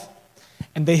golf,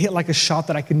 and they hit like a shot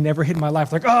that I could never hit in my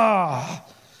life. Like,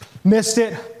 missed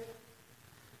it.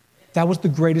 That was the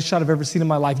greatest shot I've ever seen in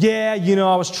my life. Yeah,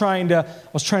 I was trying to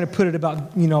put it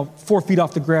about 4 feet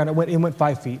off the ground. It went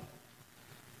 5 feet.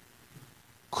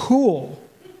 Cool.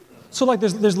 So like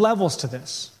there's levels to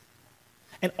this.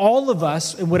 And all of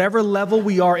us, at whatever level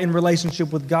we are in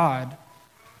relationship with God,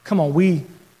 come on, we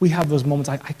have those moments,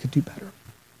 I could do better.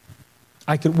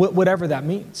 I could, whatever that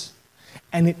means.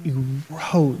 And it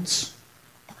erodes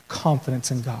our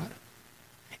confidence in God.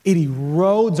 It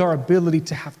erodes our ability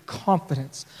to have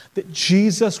confidence that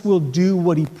Jesus will do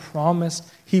what he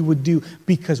promised he would do,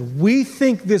 because we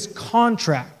think this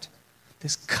contract,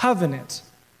 this covenant,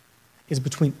 is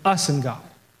between us and God.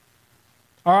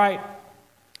 All right,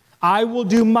 I will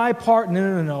do my part.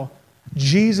 No.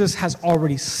 Jesus has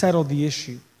already settled the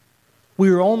issue.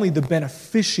 We are only the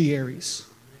beneficiaries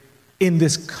in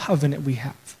this covenant we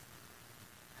have.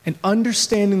 And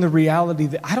understanding the reality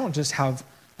that I don't just have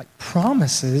like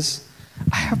promises,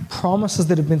 I have promises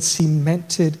that have been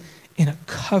cemented in a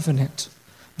covenant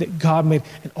that God made.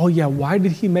 And oh yeah, why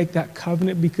did he make that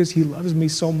covenant? Because he loves me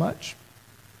so much.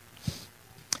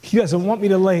 He doesn't want me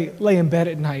to lay in bed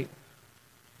at night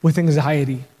with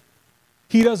anxiety.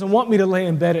 He doesn't want me to lay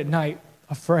in bed at night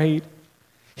afraid.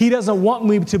 He doesn't want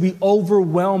me to be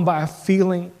overwhelmed by a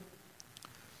feeling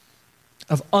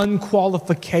of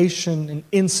unqualification and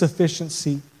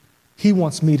insufficiency. He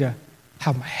wants me to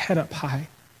have my head up high.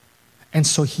 And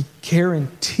so he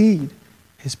guaranteed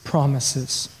his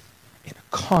promises in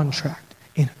a contract,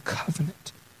 in a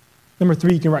covenant. Number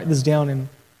 3, you can write this down, and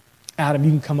Adam,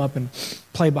 you can come up and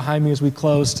play behind me as we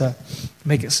close to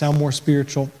make it sound more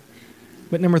spiritual.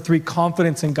 But number 3,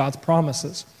 confidence in God's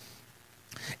promises.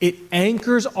 It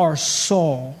anchors our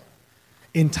soul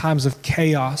in times of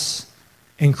chaos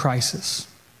and crisis.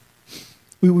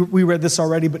 We read this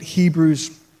already, but Hebrews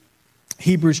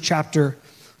chapter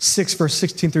 6, verse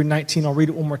 16 through 19. I'll read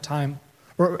it one more time.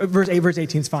 Or verse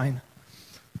 18 is fine.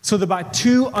 So that by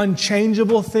 2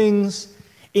 unchangeable things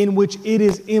in which it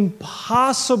is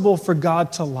impossible for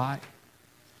God to lie,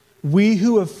 we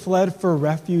who have fled for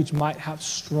refuge might have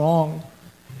strong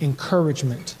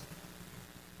encouragement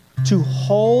to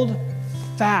hold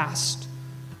fast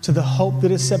to the hope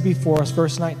that is set before us.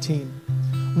 Verse 19.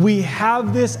 We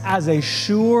have this as a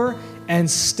sure and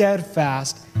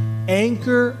steadfast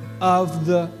anchor of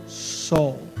the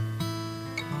soul,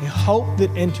 a hope that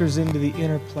enters into the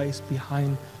inner place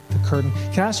behind the curtain.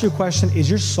 Can I ask you a question? Is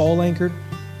your soul anchored?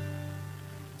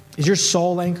 Is your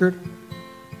soul anchored?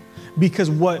 Because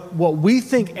what we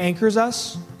think anchors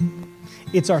us,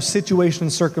 it's our situation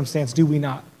and circumstance, do we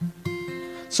not?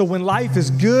 So when life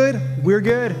is good, we're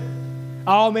good.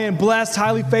 Oh man, blessed,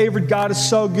 highly favored, God is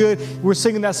so good. We were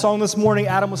singing that song this morning.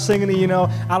 Adam was singing it,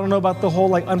 I don't know about the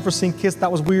whole unforeseen kiss.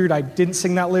 That was weird. I didn't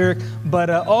sing that lyric,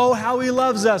 but oh, how he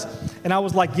loves us. And I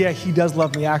was like, yeah, he does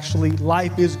love me actually.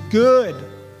 Life is good.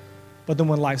 But then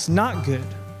when life's not good,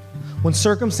 when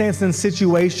circumstance and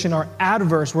situation are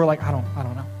adverse, we're like, I don't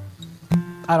know.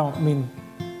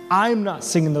 I'm not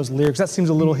singing those lyrics. That seems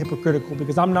a little hypocritical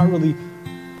because I'm not really.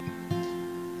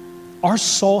 Our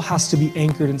soul has to be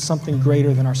anchored in something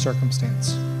greater than our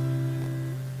circumstance.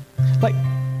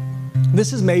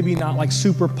 This is maybe not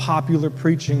super popular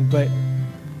preaching, but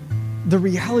the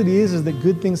reality is that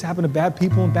good things happen to bad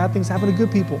people and bad things happen to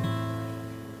good people.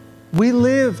 We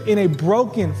live in a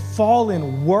broken,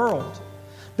 fallen world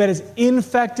that is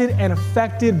infected and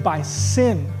affected by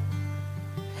sin.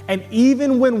 And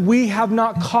even when we have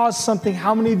not caused something,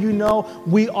 how many of you know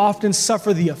we often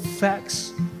suffer the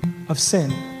effects of sin?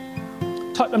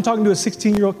 I'm talking to a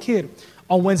 16-year-old kid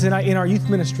on Wednesday night in our youth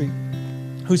ministry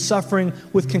who's suffering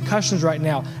with concussions right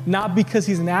now, not because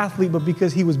he's an athlete, but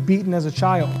because he was beaten as a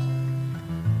child.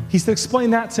 He said,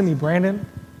 explain that to me, Brandon.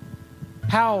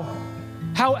 How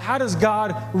does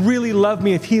God really love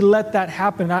me if he let that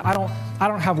happen? I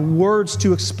don't have words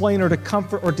to explain or to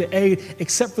comfort or to aid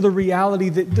except for the reality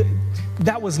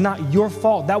that was not your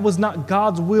fault. That was not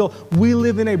God's will. We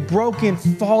live in a broken,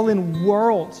 fallen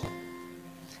world.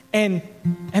 And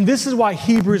this is why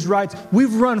Hebrews writes,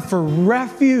 we've run for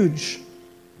refuge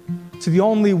to the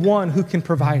only one who can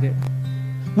provide it.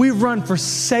 We've run for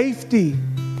safety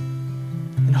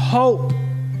and hope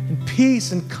and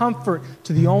peace and comfort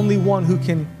to the only one who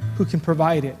can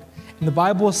provide it. And the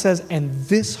Bible says, and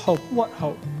this hope, what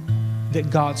hope? That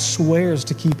God swears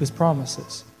to keep his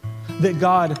promises. That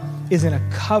God is in a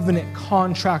covenant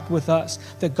contract with us.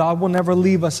 That God will never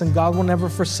leave us and God will never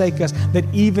forsake us. That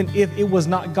even if it was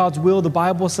not God's will, the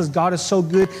Bible says God is so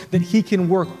good that he can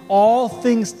work all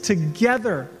things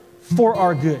together for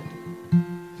our good.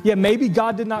 Yeah, maybe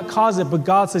God did not cause it, but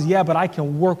God says, yeah, but I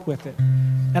can work with it.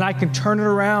 And I can turn it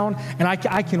around and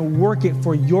I can work it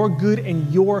for your good and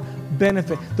your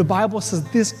benefit. The Bible says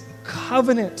this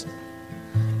covenant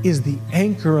is the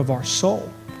anchor of our soul.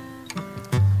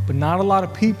 But not a lot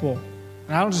of people,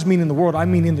 and I don't just mean in the world, I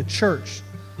mean in the church,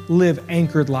 live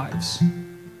anchored lives.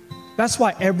 That's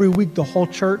why every week the whole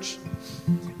church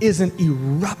isn't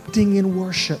erupting in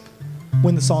worship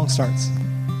when the song starts.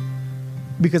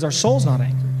 Because our soul's not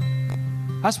anchored.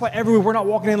 That's why every week we're not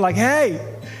walking in like, hey,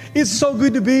 it's so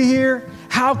good to be here.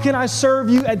 How can I serve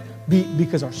you?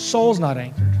 Because our soul's not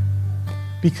anchored.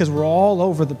 Because we're all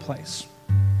over the place.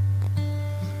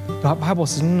 The Bible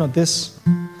says, no,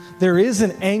 there is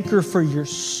an anchor for your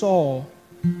soul,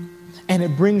 and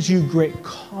it brings you great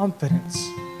confidence,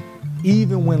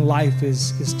 even when life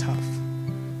is tough.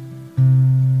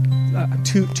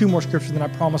 Two more scriptures, then I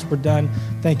promise we're done.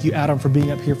 Thank you, Adam, for being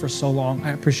up here for so long.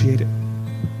 I appreciate it.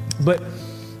 But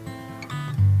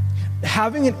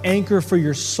having an anchor for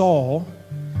your soul,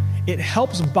 it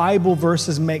helps Bible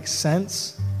verses make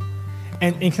sense.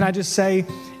 And can I just say,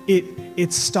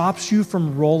 it stops you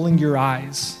from rolling your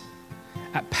eyes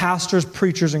at pastors,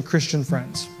 preachers, and Christian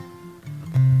friends.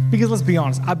 Because let's be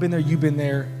honest, I've been there, you've been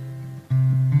there.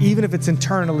 Even if it's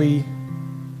internally,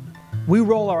 we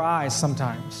roll our eyes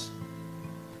sometimes.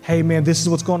 Hey man, this is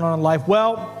what's going on in life.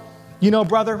 Well,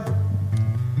 brother,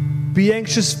 be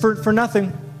anxious for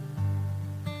nothing,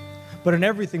 but in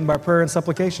everything by prayer and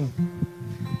supplication.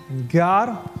 And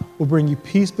God will bring you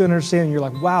peace and understanding. You're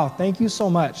like, wow, thank you so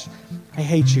much. I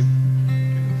hate you.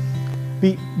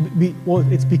 Well,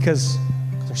 it's because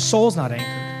their soul's not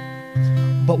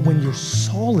anchored. But when your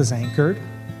soul is anchored,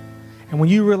 and when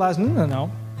you realize,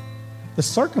 no, the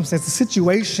circumstance, the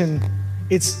situation,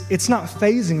 it's not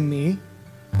fazing me,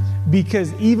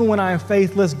 because even when I am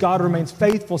faithless, God remains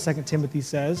faithful, 2 Timothy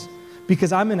says,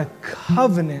 because I'm in a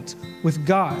covenant with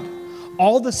God.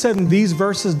 All of a sudden, these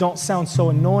verses don't sound so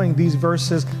annoying. These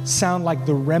verses sound like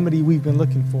the remedy we've been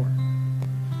looking for.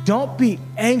 Don't be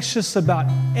anxious about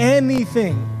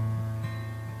anything,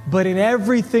 but in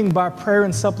everything by prayer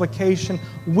and supplication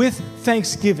with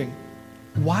thanksgiving.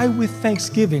 Why with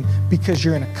thanksgiving? Because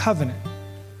you're in a covenant.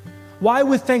 Why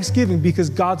with thanksgiving? Because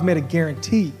God's made a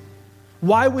guarantee.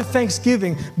 Why with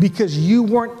thanksgiving? Because you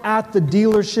weren't at the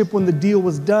dealership when the deal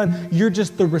was done. You're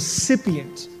just the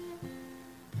recipient.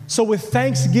 So with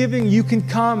thanksgiving, you can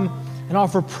come and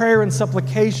offer prayer and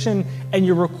supplication and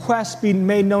your requests being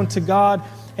made known to God.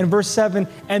 And verse 7,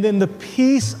 and then the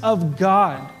peace of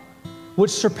God, which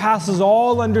surpasses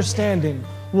all understanding,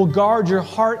 will guard your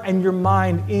heart and your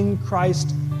mind in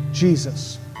Christ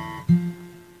Jesus.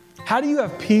 How do you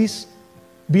have peace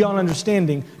beyond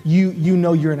understanding? You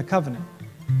know you're in a covenant.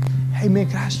 Hey man,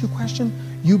 can I ask you a question?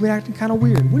 You've been acting kind of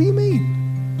weird. What do you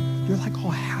mean? You're like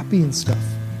all happy and stuff.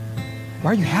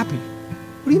 Why are you happy?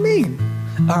 What do you mean?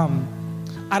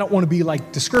 I don't want to be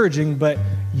like discouraging, but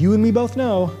you and me both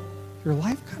know your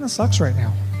life kind of sucks right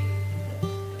now.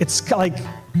 It's like,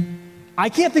 I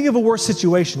can't think of a worse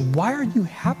situation. Why are you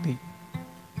happy?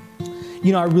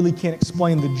 I really can't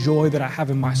explain the joy that I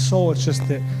have in my soul. It's just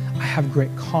that I have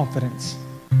great confidence.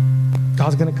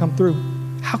 God's going to come through.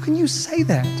 How can you say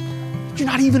that? You're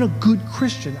not even a good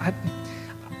Christian.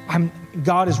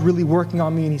 God is really working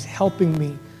on me and he's helping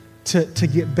me to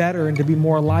get better and to be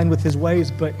more aligned with his ways,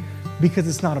 but because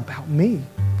it's not about me.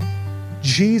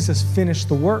 Jesus finished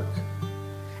the work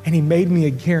and he made me a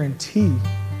guarantee.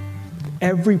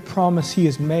 Every promise he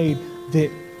has made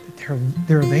that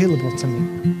they're available to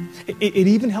me. It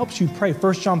even helps you pray.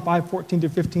 1 John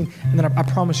 5:14-15, and then I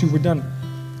promise you we're done.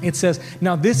 It says,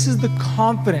 now this is the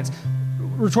confidence.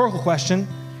 Rhetorical question,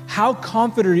 how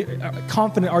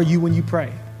confident are you when you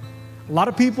pray? A lot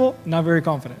of people, not very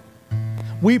confident.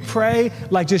 We pray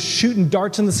like just shooting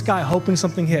darts in the sky, hoping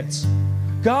something hits.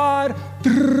 God,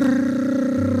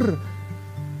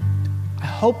 I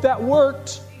hope that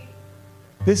worked.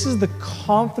 This is the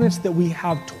confidence that we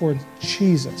have towards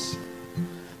Jesus.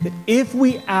 That if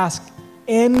we ask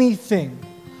anything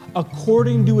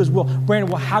according to his will,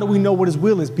 Brandon, well, how do we know what his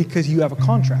will is? Because you have a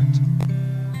contract.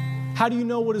 How do you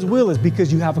know what his will is?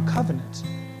 Because you have a covenant.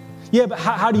 Yeah, but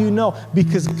how do you know?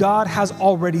 Because God has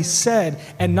already said,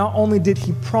 and not only did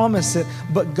he promise it,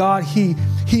 but God, he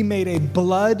made a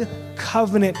blood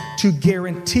covenant to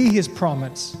guarantee his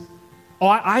promise. Oh,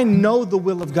 I know the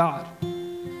will of God.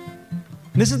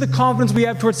 And this is the confidence we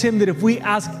have towards him, that if we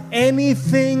ask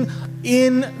anything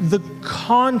in the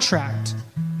contract,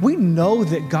 we know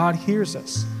that God hears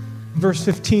us. Verse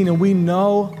 15, and we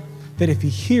know that if he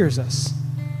hears us,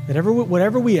 that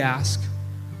whatever we ask,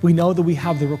 we know that we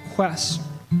have the request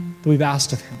that we've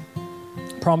asked of him.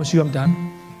 I promise you I'm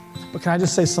done. But can I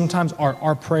just say, sometimes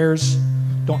our prayers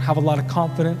don't have a lot of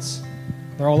confidence.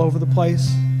 They're all over the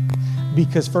place.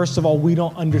 Because first of all, we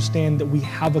don't understand that we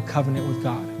have a covenant with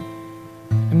God.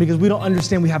 And because we don't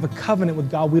understand we have a covenant with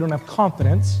God, we don't have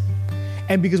confidence.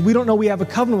 And because we don't know we have a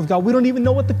covenant with God, we don't even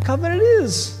know what the covenant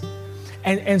is.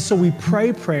 And so we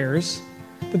pray prayers,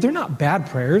 but they're not bad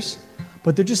prayers,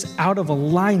 but they're just out of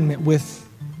alignment with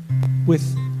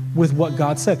what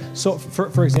God said. So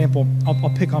for example, I'll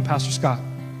pick on Pastor Scott.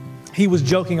 He was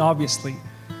joking, obviously,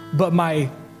 but my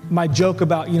joke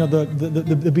about,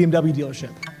 the BMW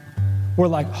dealership, we're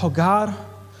like, oh God,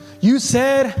 you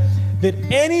said that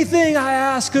anything I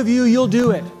ask of you, you'll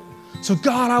do it. So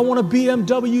God, I want a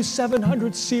BMW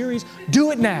 700 series.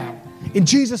 Do it now. In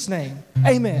Jesus' name.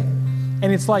 Amen.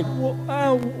 And it's like,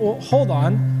 well, hold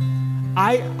on.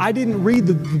 I didn't read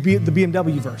the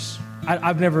BMW verse.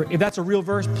 I've never, if that's a real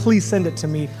verse, please send it to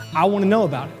me. I want to know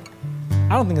about it. I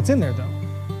don't think it's in there though.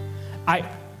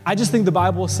 I just think the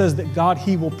Bible says that God,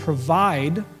 he will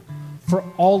provide for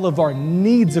all of our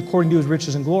needs according to his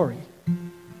riches and glory.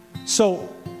 So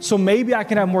maybe I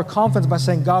can have more confidence by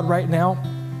saying, God, right now,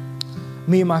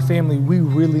 me and my family, we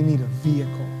really need a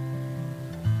vehicle.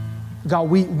 God,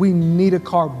 we need a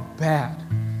car bad.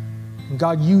 And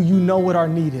God, you know what our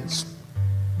need is.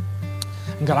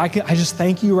 And God, I just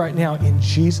thank you right now in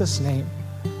Jesus' name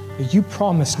that you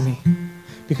promised me,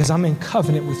 because I'm in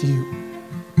covenant with you,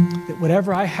 that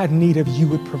whatever I had need of, you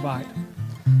would provide.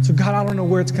 So God, I don't know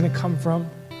where it's going to come from.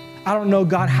 I don't know,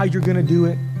 God, how you're going to do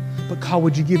it. But God,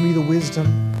 would you give me the wisdom?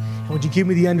 And would you give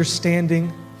me the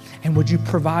understanding? And would you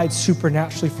provide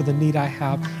supernaturally for the need I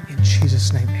have? In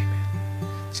Jesus' name, amen.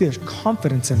 See, there's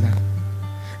confidence in that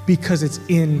because it's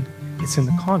in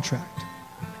the contract.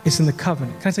 It's in the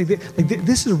covenant. Can I say,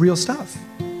 this is real stuff.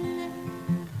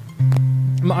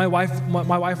 My wife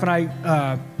and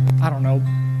I don't know,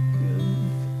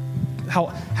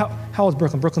 how old is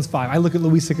Brooklyn? Brooklyn's 5. I look at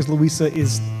Louisa because Louisa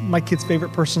is my kid's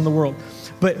favorite person in the world.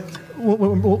 But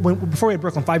before we had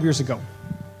Brooklyn 5 years ago,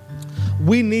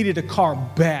 we needed a car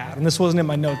bad. And this wasn't in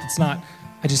my notes. It's not,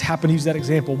 I just happened to use that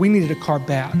example. We needed a car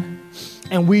bad.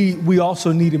 And we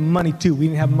also needed money too. We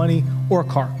didn't have money or a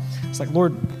car. It's like,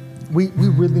 Lord, we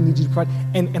really need you to provide.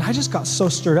 And I just got so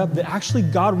stirred up that actually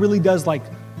God really does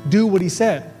do what he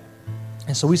said.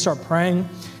 And so we start praying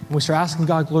and we start asking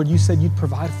God, Lord, you said you'd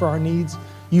provide for our needs.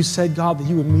 You said, God, that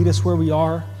you would meet us where we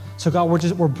are. So God,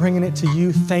 we're bringing it to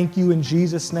you. Thank you in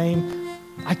Jesus' name.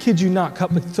 I kid you not,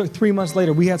 3 months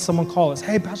later, we had someone call us.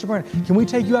 Hey, Pastor Brandon, can we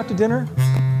take you out to dinner?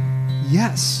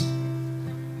 Yes.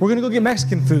 We're going to go get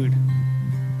Mexican food.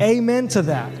 Amen to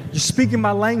that. You're speaking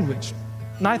my language.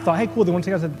 And I thought, hey, cool, they want to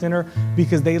take us out to dinner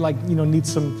because they need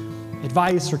some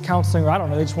advice or counseling, or I don't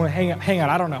know. They just want to hang out.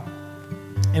 I don't know.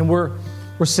 And we're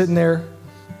sitting there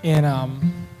and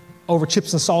over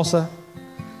chips and salsa,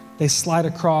 they slide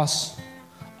across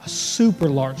a super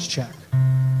large check.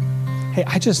 Hey,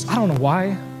 I don't know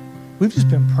why. We've just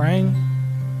been praying.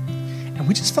 And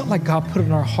we just felt like God put it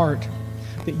in our heart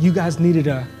that you guys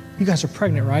are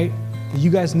pregnant, right? That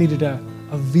you guys needed a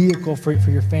vehicle for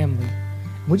your family.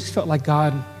 And we just felt like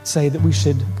God say that we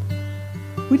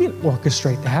didn't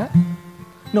orchestrate that.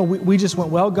 No, we just went,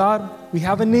 well, God, we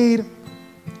have a need.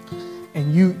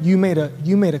 And you made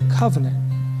a covenant.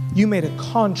 You made a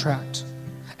contract.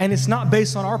 And it's not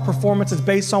based on our performance, it's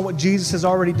based on what Jesus has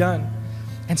already done.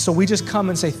 And so we just come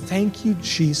and say, thank you,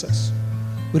 Jesus.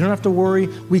 We don't have to worry.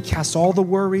 We cast all the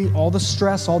worry, all the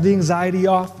stress, all the anxiety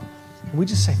off. And we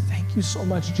just say, thank you so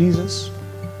much, Jesus,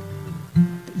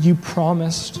 that you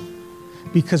promised,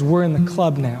 because we're in the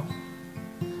club now,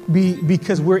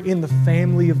 because we're in the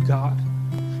family of God,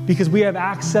 because we have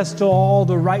access to all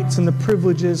the rights and the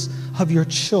privileges of your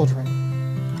children,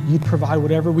 you'd provide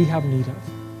whatever we have need of.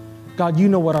 God, you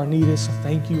know what our need is, so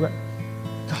thank you.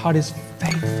 God is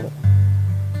faithful.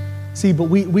 See, but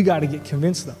we got to get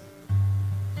convinced, though.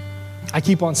 I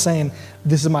keep on saying,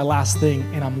 this is my last thing,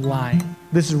 and I'm lying.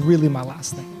 This is really my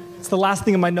last thing. It's the last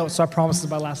thing in my notes, so I promise it's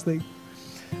my last thing.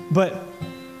 But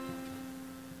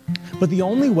the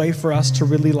only way for us to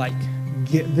really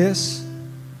get this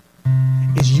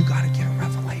is you got to get a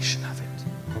revelation of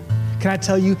it. Can I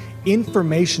tell you,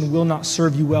 information will not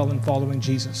serve you well in following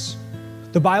Jesus.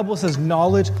 The Bible says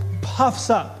knowledge puffs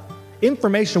up.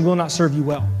 Information will not serve you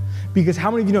well. Because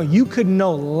how many of you know you could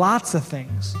know lots of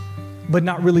things, but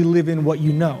not really live in what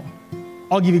you know?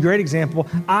 I'll give you a great example.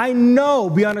 I know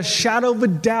beyond a shadow of a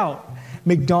doubt,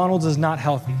 McDonald's is not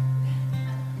healthy.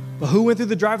 But who went through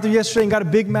the drive-thru yesterday and got a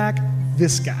Big Mac?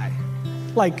 This guy.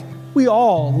 We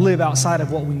all live outside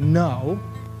of what we know.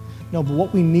 No, but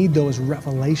what we need, though, is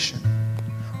revelation.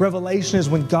 Revelation is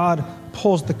when God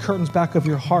pulls the curtains back of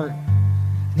your heart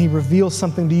and he reveals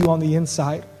something to you on the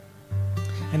inside.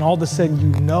 And all of a sudden,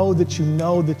 you know that you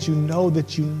know that you know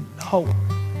that you know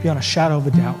beyond a shadow of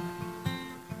a doubt.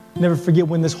 Never forget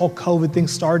when this whole COVID thing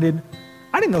started,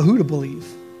 I didn't know who to believe.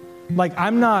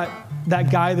 I'm not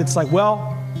that guy that's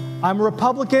I'm a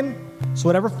Republican, so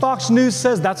whatever Fox News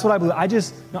says, that's what I believe.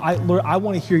 Lord, I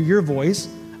want to hear your voice.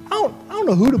 I don't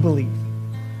know who to believe.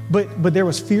 But there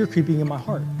was fear creeping in my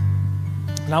heart.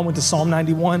 And I went to Psalm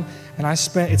 91, and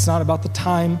it's not about the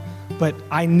time, but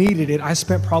I needed it. I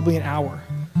spent probably an hour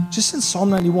just in Psalm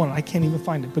 91. I can't even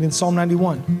find it, but in Psalm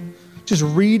 91, just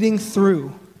reading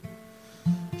through.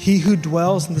 He who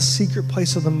dwells in the secret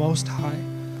place of the Most High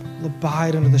will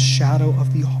abide under the shadow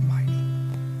of the Almighty.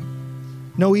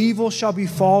 No evil shall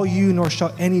befall you, nor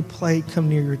shall any plague come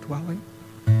near your dwelling.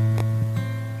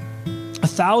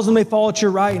 1,000 may fall at your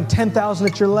right and 10,000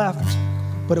 at your left,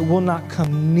 but it will not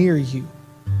come near you.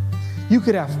 You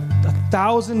could have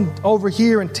 1,000 over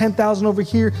here and 10,000 over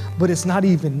here, but it's not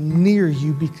even near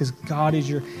you because God is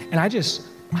your... And I'm just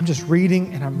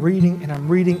reading and I'm reading and I'm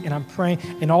reading and I'm praying,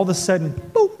 and all of a sudden,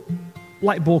 boop,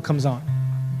 light bulb comes on.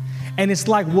 And it's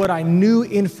like what I knew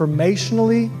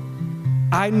informationally,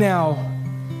 I now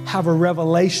have a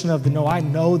revelation of I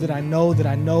know that I know that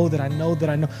I know that I know that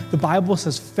I know. The Bible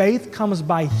says faith comes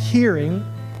by hearing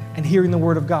and hearing the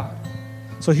word of God.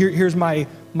 So here's my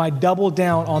double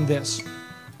down on this.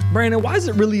 Brandon, why is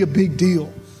it really a big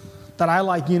deal that I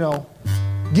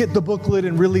get the booklet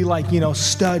and really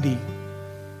study?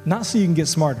 Not so you can get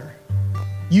smarter.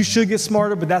 You should get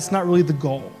smarter, but that's not really the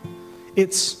goal.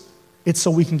 It's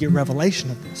so we can get revelation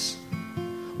of this.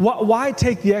 Why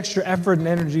take the extra effort and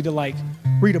energy to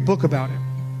read a book about it?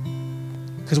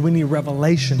 Because we need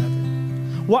revelation of it.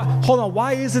 Hold on,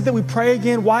 why is it that we pray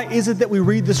again? Why is it that we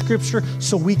read the scripture?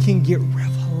 So we can get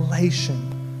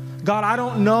revelation. God, I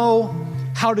don't know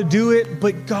how to do it,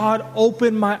 but God,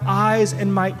 open my eyes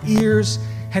and my ears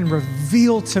and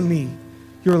reveal to me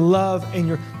your love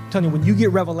and I'm telling you, when you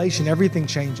get revelation, everything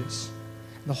changes.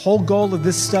 And the whole goal of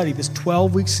this study, this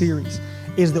 12-week series,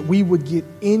 is that we would get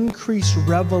increased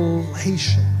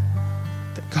revelation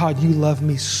that God, you love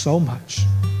me so much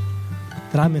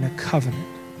that I'm in a covenant.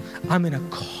 I'm in a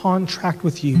contract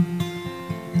with you.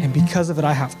 And because of it,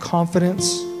 I have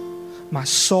confidence. My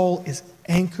soul is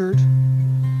anchored.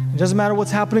 It doesn't matter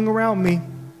what's happening around me.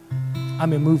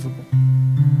 I'm immovable.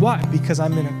 Why? Because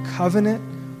I'm in a covenant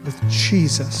with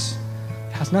Jesus.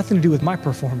 It has nothing to do with my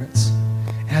performance.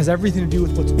 It has everything to do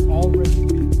with what's already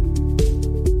been.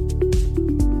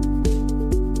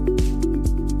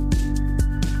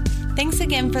 Thanks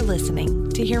again for listening.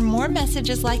 To hear more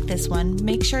messages like this one,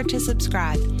 make sure to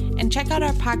subscribe and check out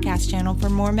our podcast channel for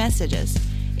more messages.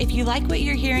 If you like what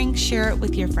you're hearing, share it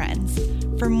with your friends.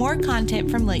 For more content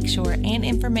from Lakeshore and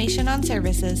information on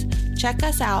services, check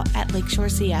us out at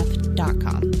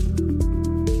lakeshorecf.com.